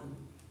it gone.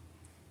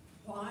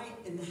 Why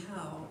and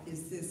how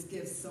is this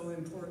gift so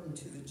important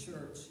to the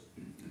church?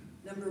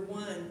 Number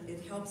one,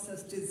 it helps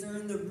us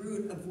discern the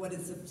root of what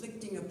is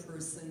afflicting a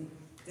person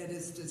that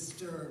is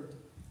disturbed,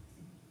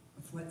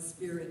 of what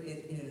spirit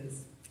it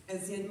is.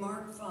 As in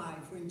Mark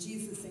 5, when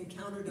Jesus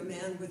encountered a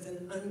man with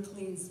an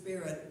unclean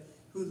spirit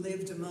who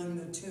lived among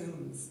the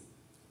tombs.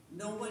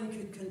 No one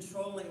could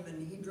control him,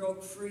 and he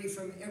broke free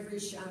from every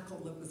shackle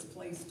that was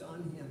placed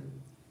on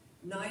him.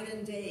 Night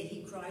and day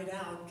he cried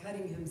out,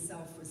 cutting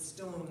himself with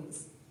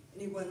stones.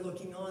 Anyone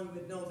looking on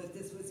would know that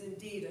this was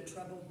indeed a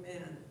troubled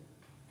man.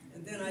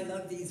 And then I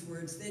love these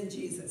words, "Then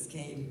Jesus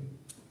came."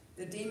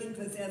 The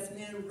demon-possessed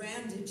man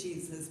ran to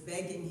Jesus,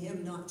 begging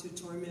him not to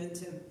torment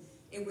him.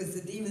 It was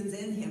the demons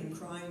in him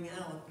crying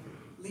out,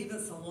 "Leave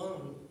us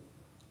alone."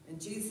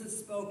 And Jesus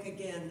spoke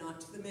again,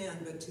 not to the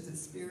man, but to the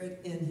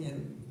spirit in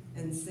him,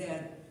 and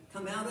said,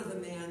 "Come out of the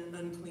man,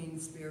 unclean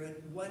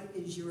spirit. What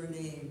is your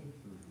name?"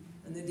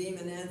 And the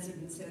demon answered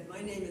and said,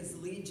 "My name is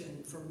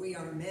Legion, for we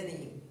are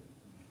many."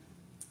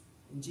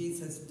 And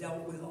Jesus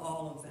dealt with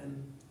all of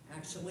them.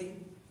 Actually,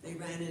 they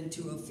ran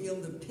into a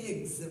field of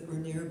pigs that were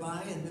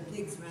nearby, and the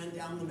pigs ran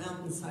down the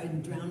mountainside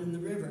and drowned in the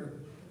river.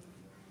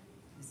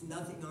 There's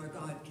nothing our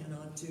God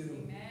cannot do.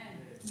 Amen.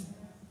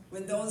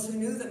 When those who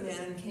knew the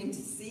man came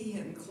to see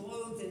him,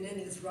 clothed and in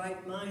his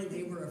right mind,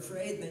 they were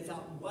afraid, and they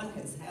thought, "What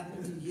has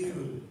happened to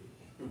you?"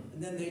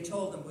 And then they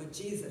told him what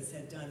Jesus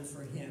had done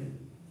for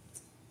him.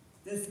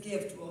 This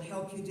gift will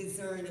help you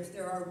discern if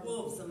there are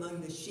wolves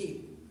among the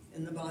sheep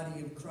in the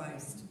body of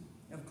Christ.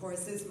 Of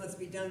course, this must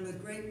be done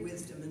with great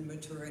wisdom and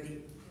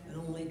maturity, and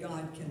only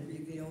God can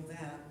reveal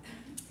that.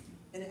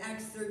 In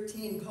Acts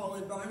 13, Paul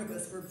and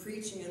Barnabas were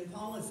preaching, and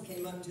Paulus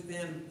came up to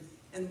them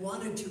and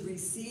wanted to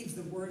receive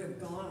the word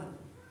of God.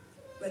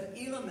 But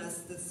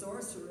Elymas, the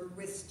sorcerer,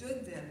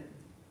 withstood them,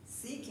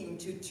 seeking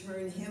to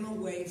turn him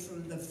away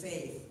from the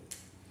faith.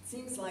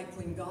 Seems like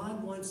when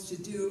God wants to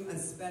do a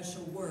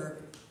special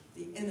work,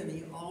 the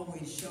enemy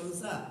always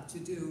shows up to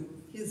do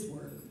his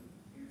work.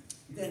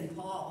 Then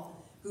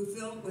Paul, who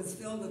was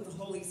filled with the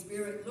Holy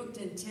Spirit, looked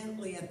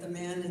intently at the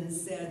man and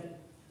said,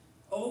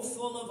 "O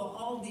full of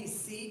all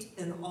deceit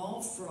and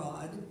all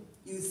fraud,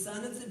 you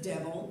son of the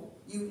devil,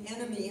 you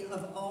enemy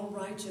of all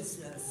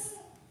righteousness,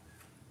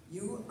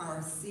 you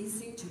are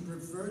ceasing to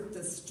pervert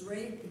the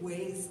straight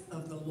ways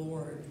of the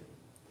Lord.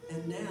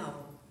 And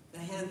now the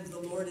hand of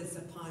the Lord is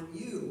upon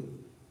you,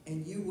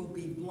 and you will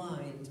be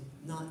blind,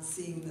 not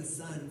seeing the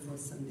sun for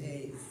some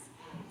days."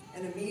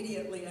 And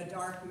immediately a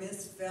dark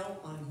mist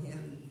fell on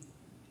him,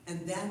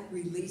 and that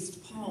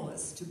released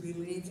Paulus to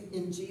believe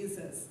in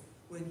Jesus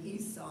when he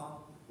saw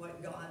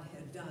what God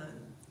had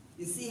done.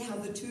 You see how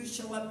the two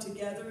show up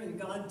together, and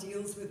God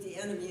deals with the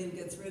enemy and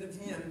gets rid of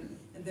him,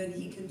 and then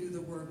he can do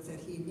the work that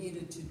he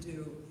needed to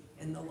do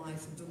in the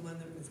life of the one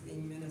that was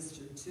being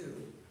ministered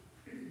to.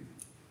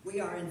 We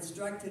are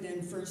instructed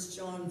in 1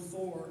 John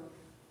 4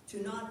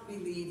 to not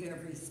believe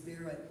every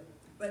spirit,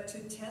 but to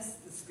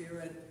test the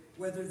spirit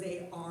whether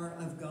they are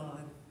of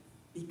God,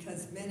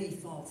 because many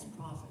false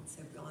prophets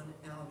have gone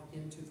out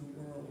into the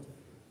world.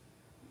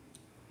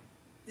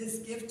 This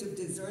gift of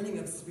discerning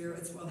of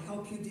spirits will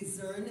help you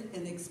discern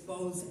and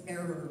expose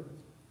error.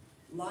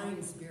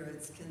 Lying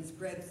spirits can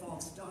spread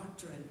false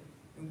doctrine,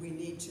 and we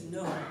need to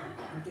know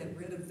and get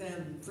rid of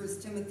them.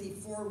 1 Timothy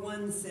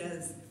 4:1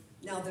 says,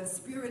 "Now the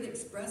Spirit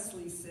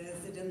expressly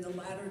says that in the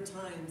latter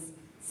times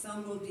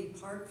some will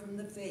depart from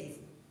the faith,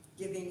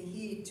 giving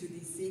heed to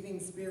deceiving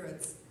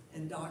spirits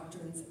and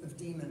doctrines of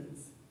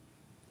demons."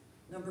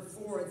 Number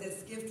 4,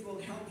 this gift will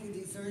help you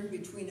discern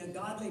between a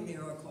godly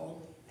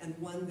miracle and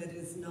one that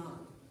is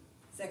not.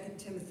 2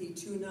 Timothy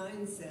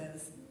 2:9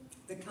 says,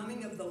 "The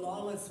coming of the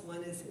lawless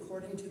one is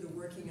according to the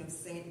working of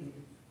Satan,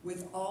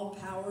 with all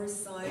powers,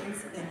 signs,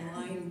 and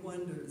lying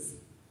wonders."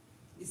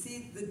 You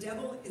see, the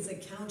devil is a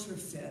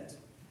counterfeit.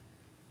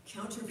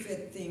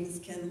 Counterfeit things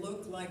can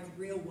look like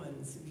real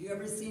ones. Have you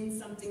ever seen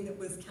something that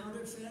was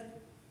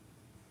counterfeit?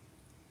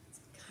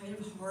 It's kind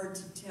of hard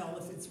to tell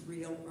if it's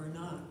real or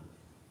not.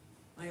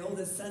 My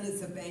oldest son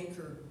is a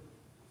banker,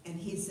 and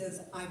he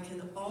says, "I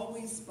can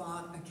always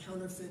spot a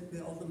counterfeit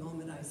bill the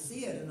moment I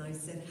see it." And I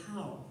said,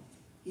 "How?"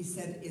 He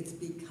said, "It's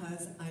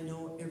because I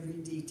know every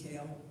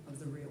detail of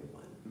the real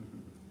one."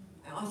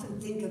 I often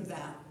think of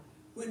that.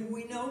 When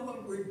we know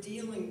what we're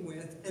dealing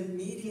with,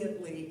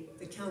 immediately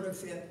the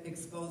counterfeit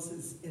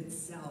exposes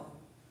itself.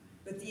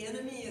 But the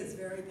enemy is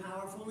very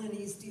powerful, and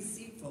he's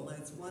deceitful.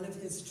 That's one of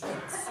his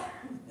tricks.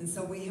 And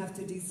so we have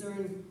to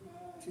discern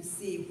to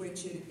see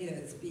which it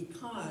is,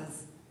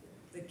 because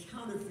the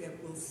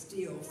counterfeit will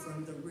steal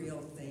from the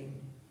real thing.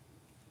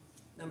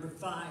 Number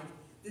 5,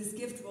 this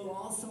gift will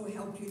also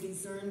help you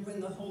discern when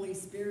the Holy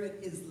Spirit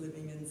is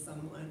living in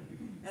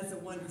someone. That's a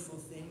wonderful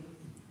thing.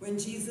 When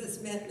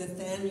Jesus met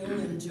Nathanael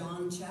in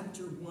John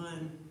chapter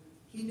 1,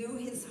 he knew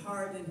his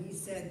heart, and he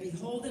said,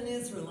 "Behold an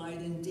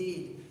Israelite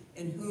indeed,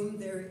 in whom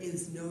there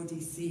is no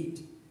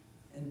deceit."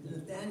 And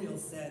Nathanael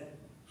said,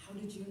 "How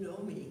did you know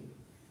me?"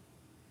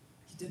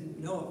 He didn't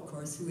know, of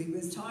course, who he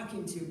was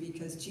talking to,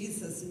 because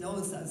Jesus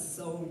knows us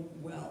so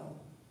well.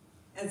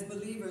 As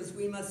believers,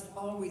 we must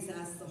always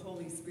ask the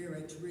Holy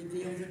Spirit to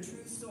reveal the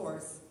true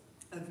source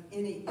of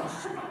any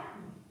issue,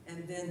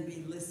 and then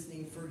be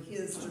listening for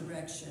his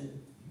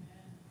direction.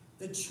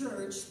 The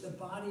church, the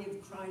body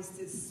of Christ,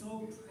 is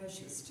so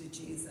precious to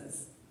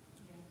Jesus.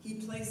 He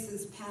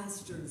places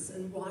pastors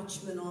and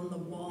watchmen on the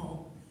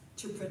wall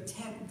to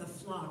protect the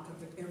flock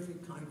of every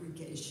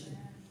congregation.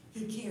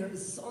 He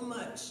cares so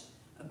much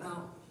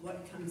about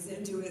what comes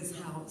into his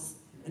house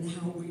and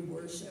how we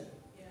worship.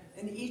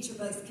 And each of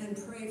us can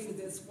pray for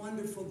this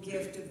wonderful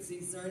gift of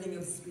discerning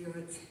of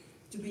spirits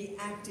to be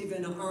active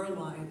in our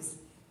lives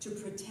to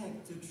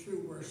protect the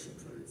true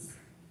worshipers.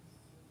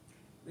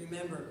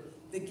 Remember,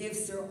 the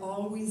gifts are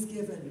always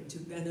given to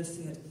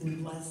benefit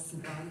and bless the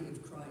body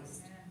of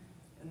Christ.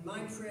 And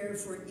my prayer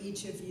for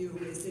each of you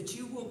is that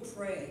you will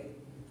pray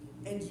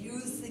and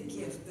use the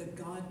gift that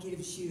God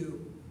gives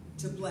you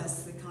to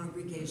bless the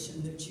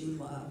congregation that you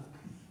love.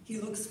 He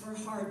looks for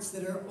hearts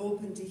that are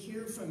open to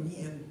hear from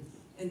him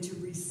and to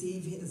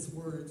receive his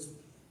words.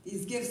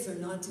 These gifts are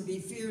not to be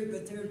feared,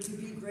 but they're to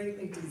be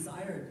greatly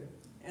desired.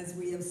 As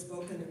we have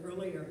spoken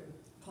earlier,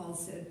 Paul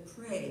said,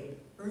 pray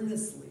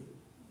earnestly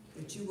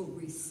that you will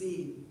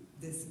receive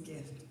this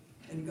gift.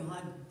 And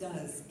God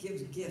does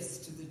give gifts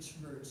to the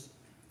church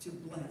to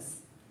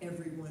bless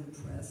everyone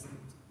present.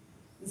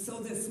 And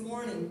so this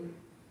morning,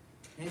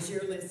 as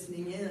you're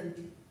listening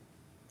in,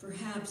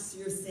 perhaps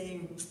you're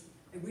saying,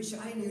 I wish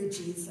I knew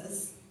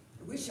Jesus.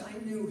 I wish I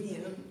knew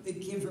him, the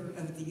giver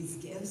of these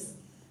gifts.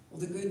 Well,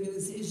 the good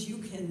news is you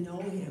can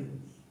know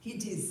him. He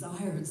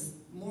desires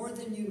more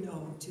than you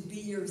know to be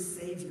your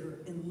Savior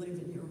and live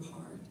in your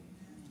heart.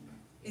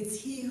 It's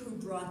he who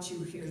brought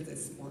you here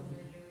this morning.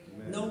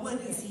 Amen. No one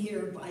is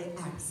here by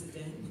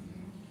accident.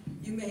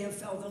 You may have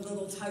felt a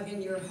little tug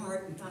in your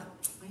heart and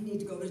thought, I need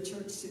to go to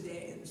church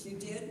today. And if you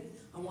did,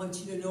 I want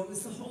you to know it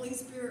was the Holy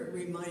Spirit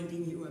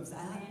reminding you of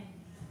that.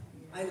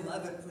 I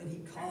love it when he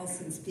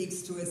calls and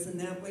speaks to us in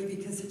that way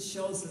because it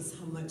shows us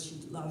how much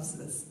he loves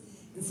us.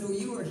 And so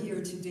you are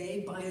here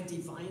today by a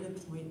divine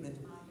appointment.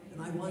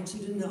 And I want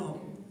you to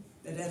know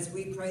that as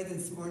we pray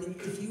this morning,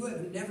 if you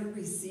have never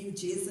received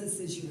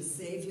Jesus as your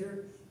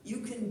Savior,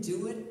 you can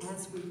do it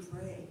as we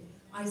pray.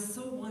 I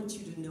so want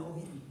you to know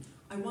him.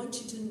 I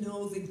want you to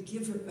know the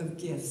giver of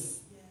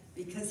gifts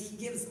because he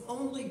gives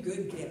only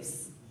good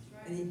gifts.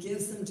 And he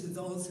gives them to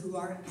those who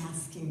are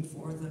asking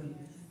for them.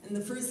 And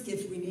the first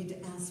gift we need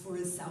to ask for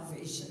is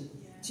salvation.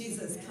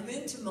 Jesus, come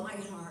into my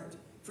heart.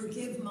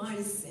 Forgive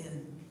my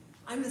sin.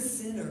 I'm a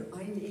sinner.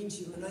 I need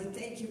you. And I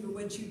thank you for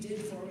what you did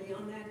for me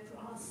on that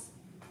cross.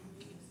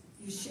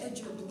 You shed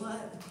your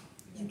blood.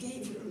 You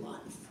gave your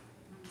life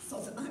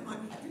so that I might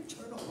have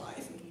eternal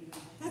life.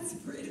 That's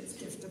the greatest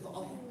gift of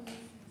all.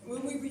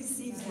 When we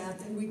receive that,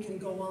 then we can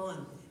go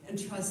on and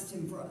trust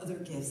him for other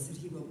gifts that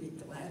he will be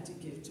glad to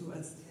give to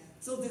us.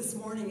 So this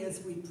morning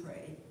as we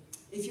pray,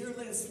 if you're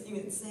listening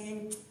and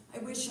saying, I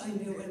wish I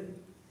knew him.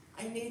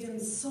 I need him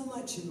so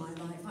much in my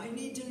life. I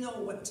need to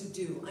know what to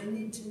do. I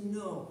need to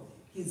know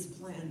his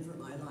plan for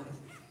my life.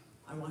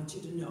 I want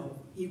you to know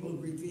he will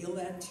reveal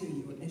that to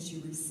you as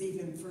you receive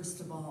him,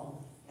 first of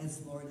all,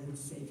 as Lord and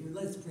Savior.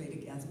 Let's pray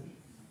together.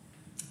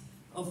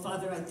 Oh,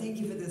 Father, I thank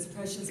you for this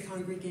precious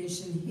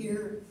congregation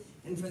here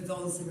and for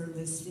those that are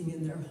listening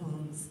in their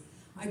homes.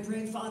 I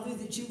pray, Father,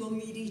 that you will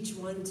meet each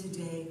one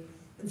today.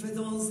 And for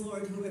those,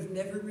 Lord, who have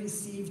never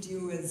received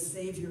you as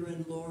Savior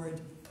and Lord,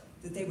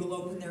 that they will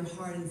open their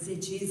heart and say,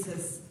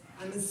 Jesus,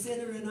 I'm a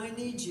sinner and I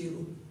need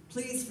you.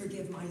 Please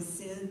forgive my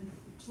sin.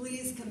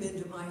 Please come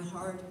into my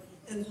heart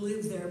and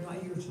live there by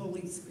your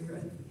Holy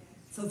Spirit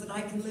so that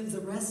I can live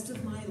the rest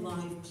of my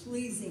life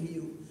pleasing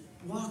you,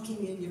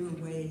 walking in your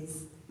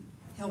ways,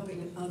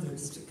 helping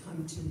others to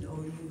come to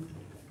know you.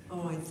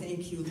 Oh, I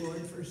thank you,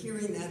 Lord, for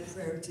hearing that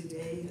prayer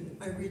today, and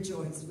I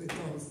rejoice with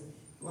those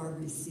who are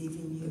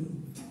receiving you.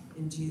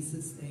 In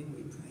Jesus' name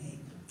we pray.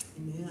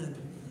 Amen.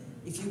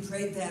 If you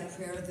prayed that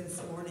prayer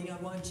this morning, I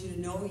want you to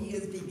know he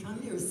has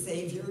become your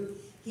Savior.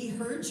 He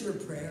heard your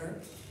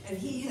prayer, and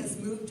he has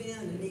moved in,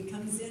 and he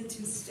comes in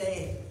to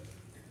stay.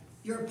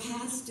 Your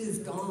past is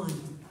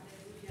gone.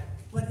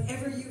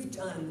 Whatever you've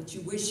done that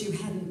you wish you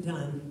hadn't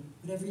done,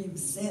 whatever you've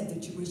said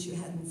that you wish you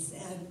hadn't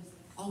said,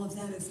 all of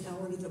that is now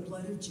under the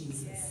blood of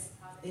Jesus.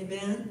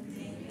 Amen?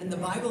 And the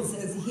Bible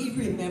says he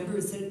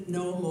remembers it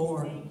no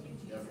more.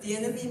 The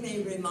enemy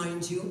may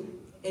remind you,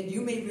 and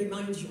you may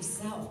remind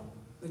yourself,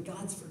 but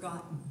God's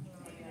forgotten.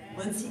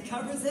 Once he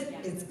covers it,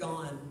 it's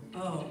gone.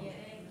 Oh,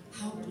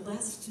 how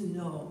blessed to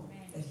know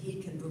that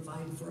he can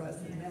provide for us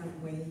in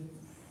that way.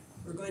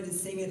 We're going to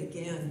sing it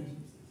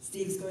again.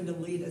 Steve's going to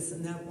lead us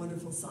in that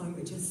wonderful song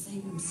we just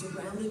sang. I'm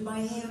surrounded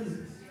by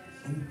him.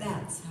 And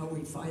that's how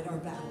we fight our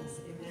battles.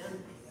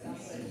 Amen?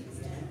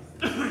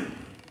 Amen.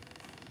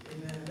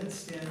 Let's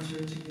stand,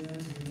 church,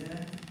 again.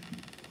 Amen.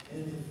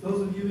 And if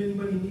those of you,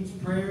 anybody needs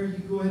prayer, you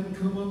go ahead and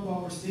come up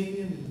while we're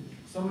singing, and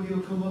somebody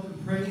will come up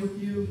and pray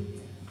with you.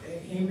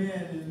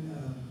 Amen. And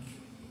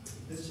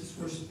let's just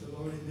worship the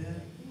Lord.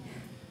 Amen.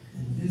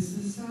 And this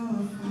is how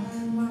I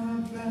fight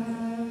my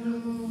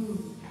battle.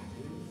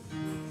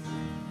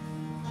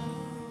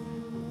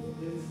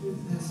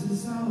 This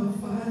is how I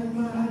fight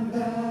my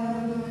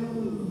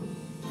battle.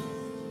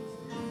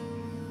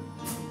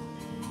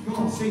 Come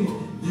on, sing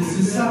it. This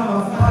is how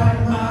I fight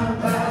my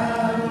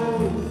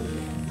battle.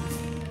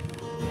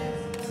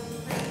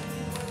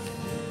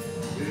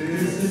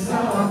 This is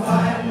how I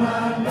fight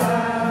my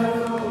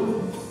battle.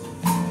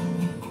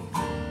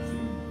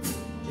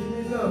 Give me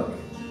a look.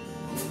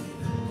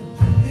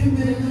 It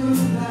may look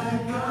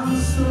like I'm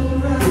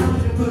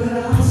surrounded, but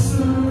I'm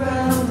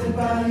surrounded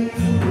by you.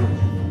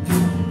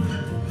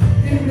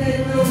 It may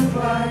look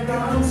like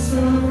I'm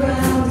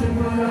surrounded,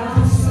 but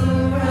I'm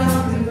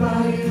surrounded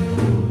by you.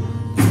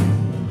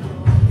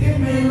 It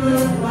may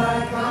look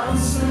like I'm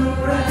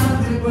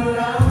surrounded, but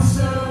I'm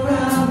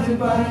surrounded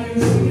by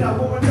you. Sing it out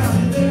one more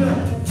time.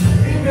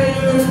 It may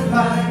look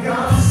like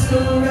I'm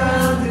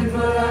surrounded,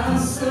 but I'm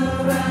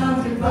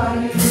surrounded by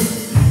you.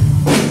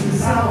 This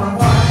is how I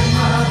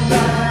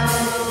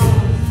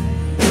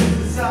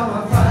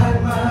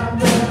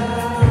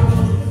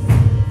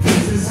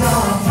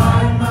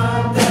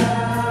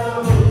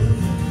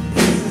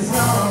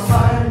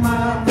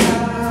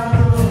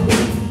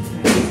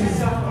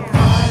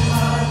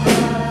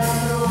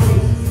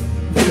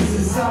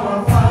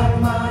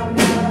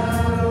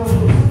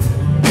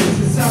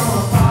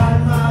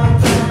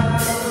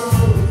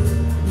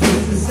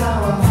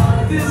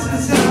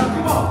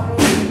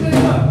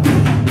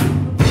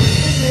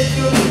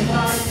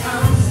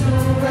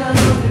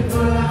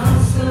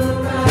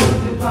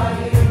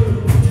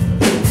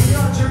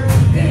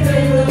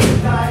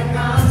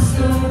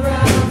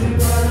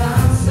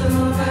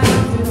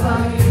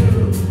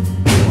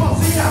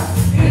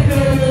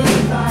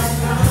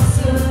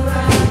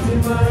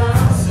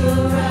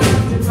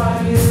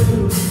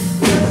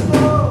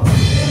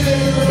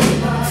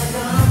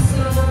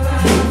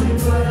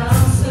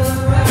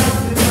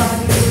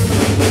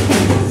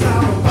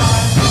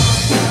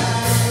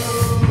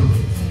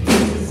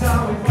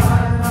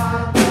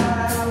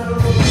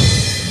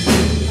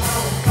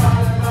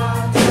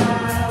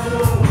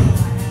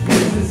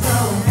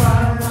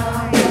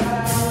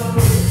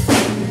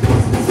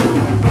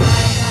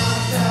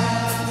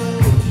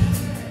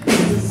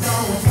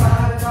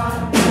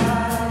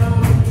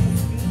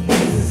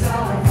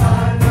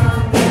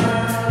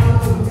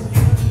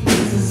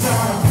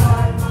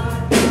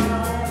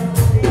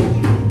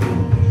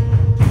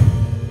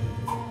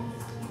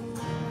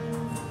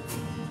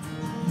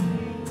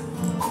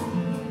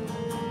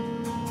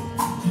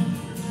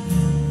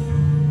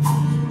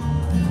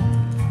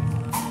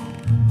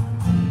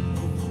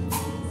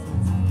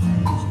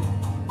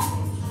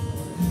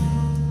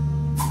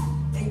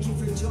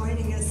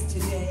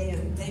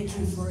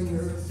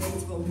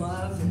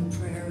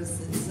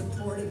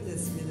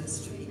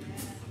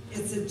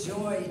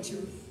joy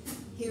to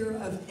hear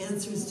of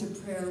answers to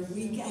prayer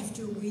week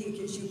after week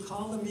as you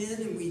call them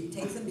in and we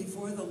take them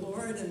before the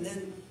Lord, and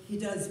then he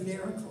does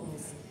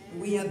miracles.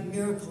 And we have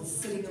miracles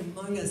sitting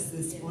among us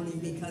this morning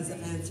because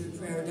of answered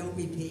prayer, don't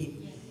we,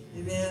 Pete?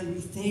 Amen.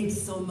 We thank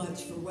so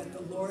much for what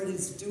the Lord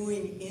is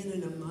doing in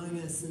and among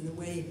us and the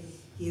way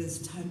he has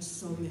touched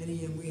so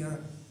many, and we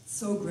are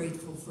so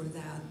grateful for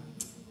that.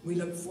 We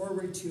look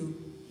forward to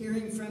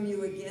hearing from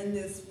you again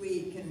this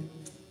week, and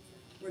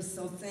we're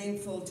so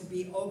thankful to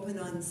be open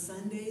on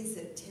Sundays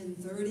at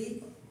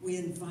 10:30. We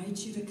invite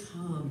you to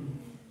come.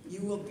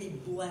 You will be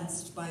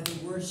blessed by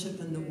the worship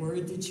and the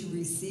word that you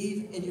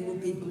receive, and you will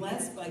be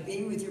blessed by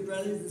being with your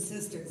brothers and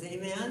sisters.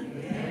 Amen?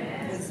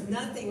 Amen. There's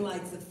nothing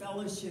like the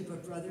fellowship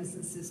of brothers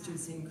and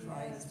sisters in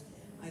Christ.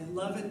 I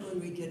love it when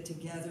we get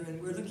together, and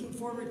we're looking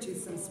forward to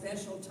some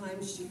special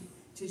times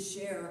to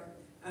share.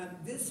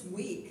 This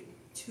week,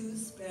 2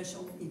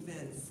 special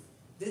events.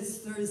 This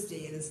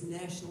Thursday is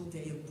National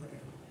Day of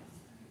Prayer.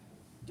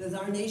 Does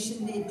our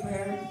nation need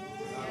prayer?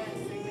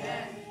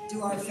 Yes.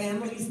 Do our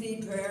families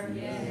need prayer?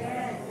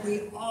 Yes.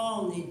 We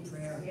all need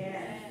prayer.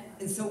 Yes.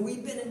 And so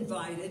we've been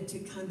invited to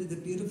come to the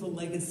beautiful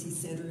Legacy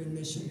Center in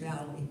Mission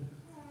Valley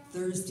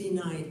Thursday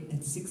night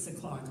at 6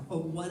 o'clock. A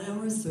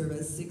 1-hour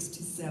service, 6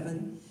 to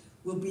 7.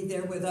 We'll be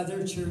there with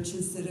other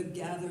churches that have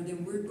gathered,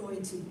 and we're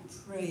going to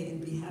pray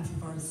in behalf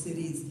of our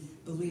cities,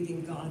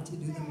 believing God to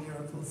do the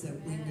miracles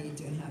that we need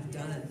to have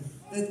done,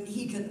 that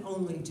he can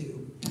only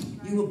do.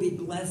 You will be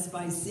blessed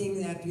by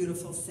seeing that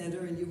beautiful center,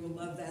 and you will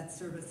love that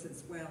service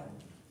as well.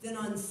 Then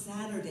on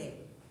Saturday,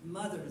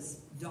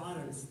 mothers,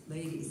 daughters,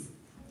 ladies,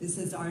 this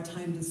is our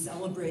time to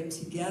celebrate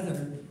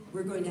together.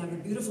 We're going to have a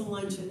beautiful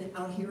luncheon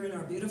out here in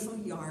our beautiful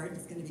yard.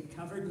 It's going to be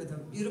covered with a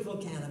beautiful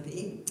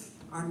canopy.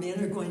 Our men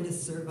are going to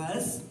serve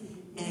us,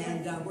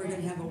 and we're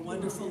going to have a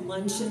wonderful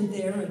luncheon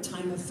there, a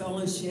time of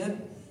fellowship.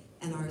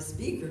 And our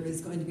speaker is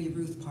going to be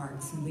Ruth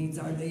Parks, who leads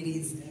our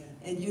ladies.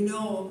 And you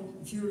know,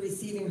 if you're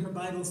receiving her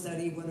Bible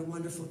study, what a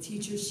wonderful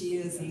teacher she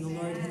is, and the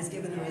Lord has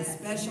given her a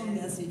special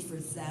message for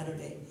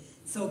Saturday.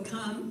 So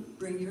come,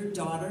 bring your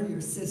daughter,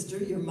 your sister,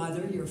 your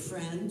mother, your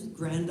friend,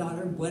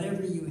 granddaughter,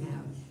 whatever you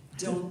have.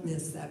 Don't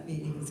miss that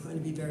meeting. It's going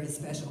to be very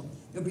special.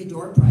 There'll be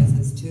door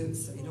prizes too,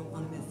 so you don't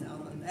want to miss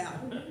out on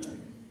that.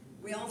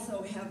 We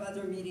also have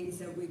other meetings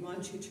that we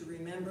want you to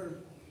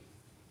remember.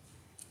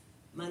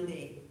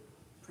 Monday,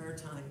 prayer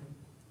time.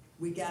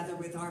 We gather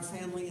with our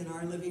family in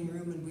our living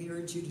room, and we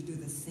urge you to do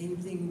the same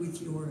thing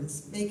with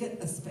yours. Make it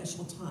a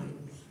special time.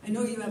 I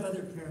know you have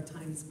other prayer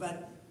times,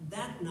 but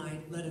that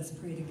night, let us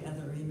pray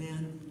together,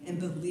 amen, and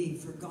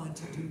believe for God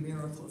to do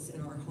miracles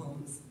in our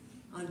homes.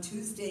 On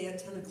Tuesday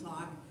at 10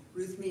 o'clock,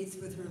 Ruth meets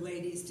with her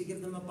ladies to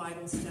give them a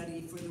Bible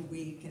study for the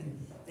week,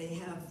 and they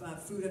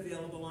have food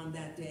available on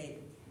that day.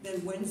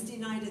 Then Wednesday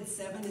night at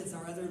 7 is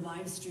our other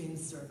live stream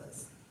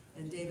service.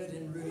 And David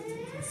and Ruth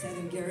and Cosette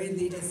and Gary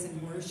lead us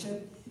in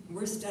worship.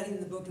 We're studying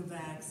the book of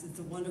Acts. It's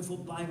a wonderful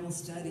Bible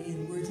study,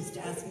 and we're just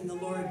asking the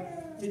Lord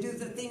to do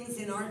the things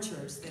in our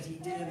church that he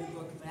did in the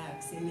book of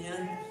Acts.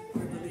 Amen?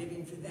 We're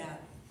believing for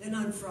that. Then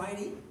on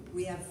Friday,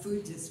 we have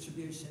food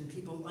distribution.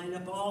 People line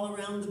up all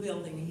around the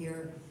building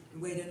here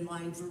and wait in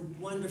line for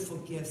wonderful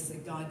gifts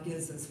that God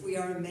gives us. We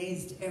are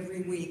amazed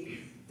every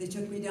week. They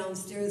took me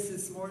downstairs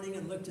this morning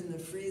and looked in the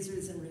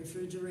freezers and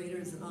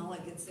refrigerators, and all I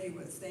could say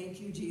was, thank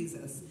you,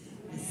 Jesus.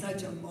 He's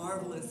such a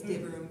marvelous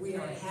giver, and we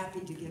are happy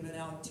to give it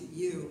out to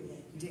you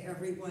and to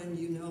everyone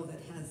you know that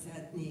has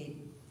that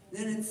need.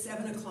 Then at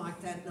 7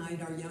 o'clock that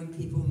night, our young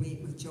people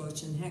meet with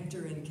Josh and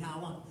Hector and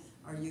Calla,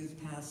 our youth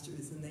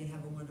pastors, and they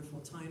have a wonderful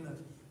time of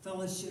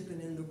fellowship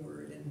and in the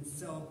Word. And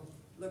so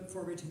look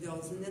forward to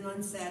those. And then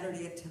on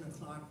Saturday at 10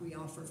 o'clock, we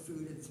offer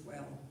food as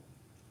well.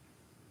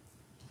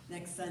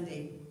 Next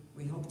Sunday,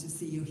 we hope to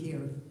see you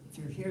here. If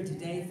you're here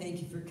today,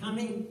 thank you for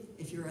coming.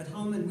 If you're at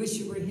home and wish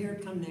you were here,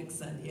 come next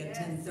Sunday at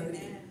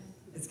 10:30.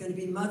 It's going to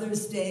be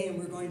Mother's Day, and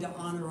we're going to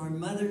honor our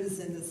mothers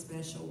in a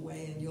special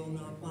way, and you'll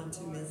not want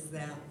to miss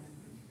that.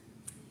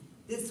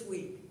 This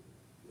week,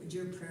 would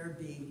your prayer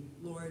be,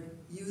 Lord,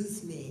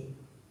 use me,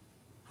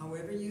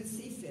 however you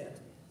see fit,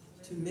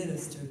 to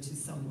minister to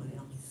someone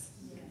else.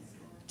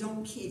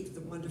 Don't keep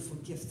the wonderful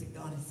gift that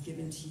God has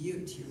given to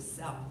you to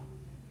yourself,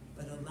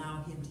 but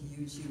allow him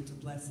to use you to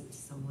bless it to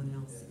someone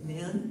else.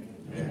 Amen?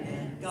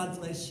 Amen. God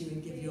bless you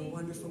and give you a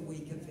wonderful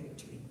week of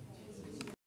victory.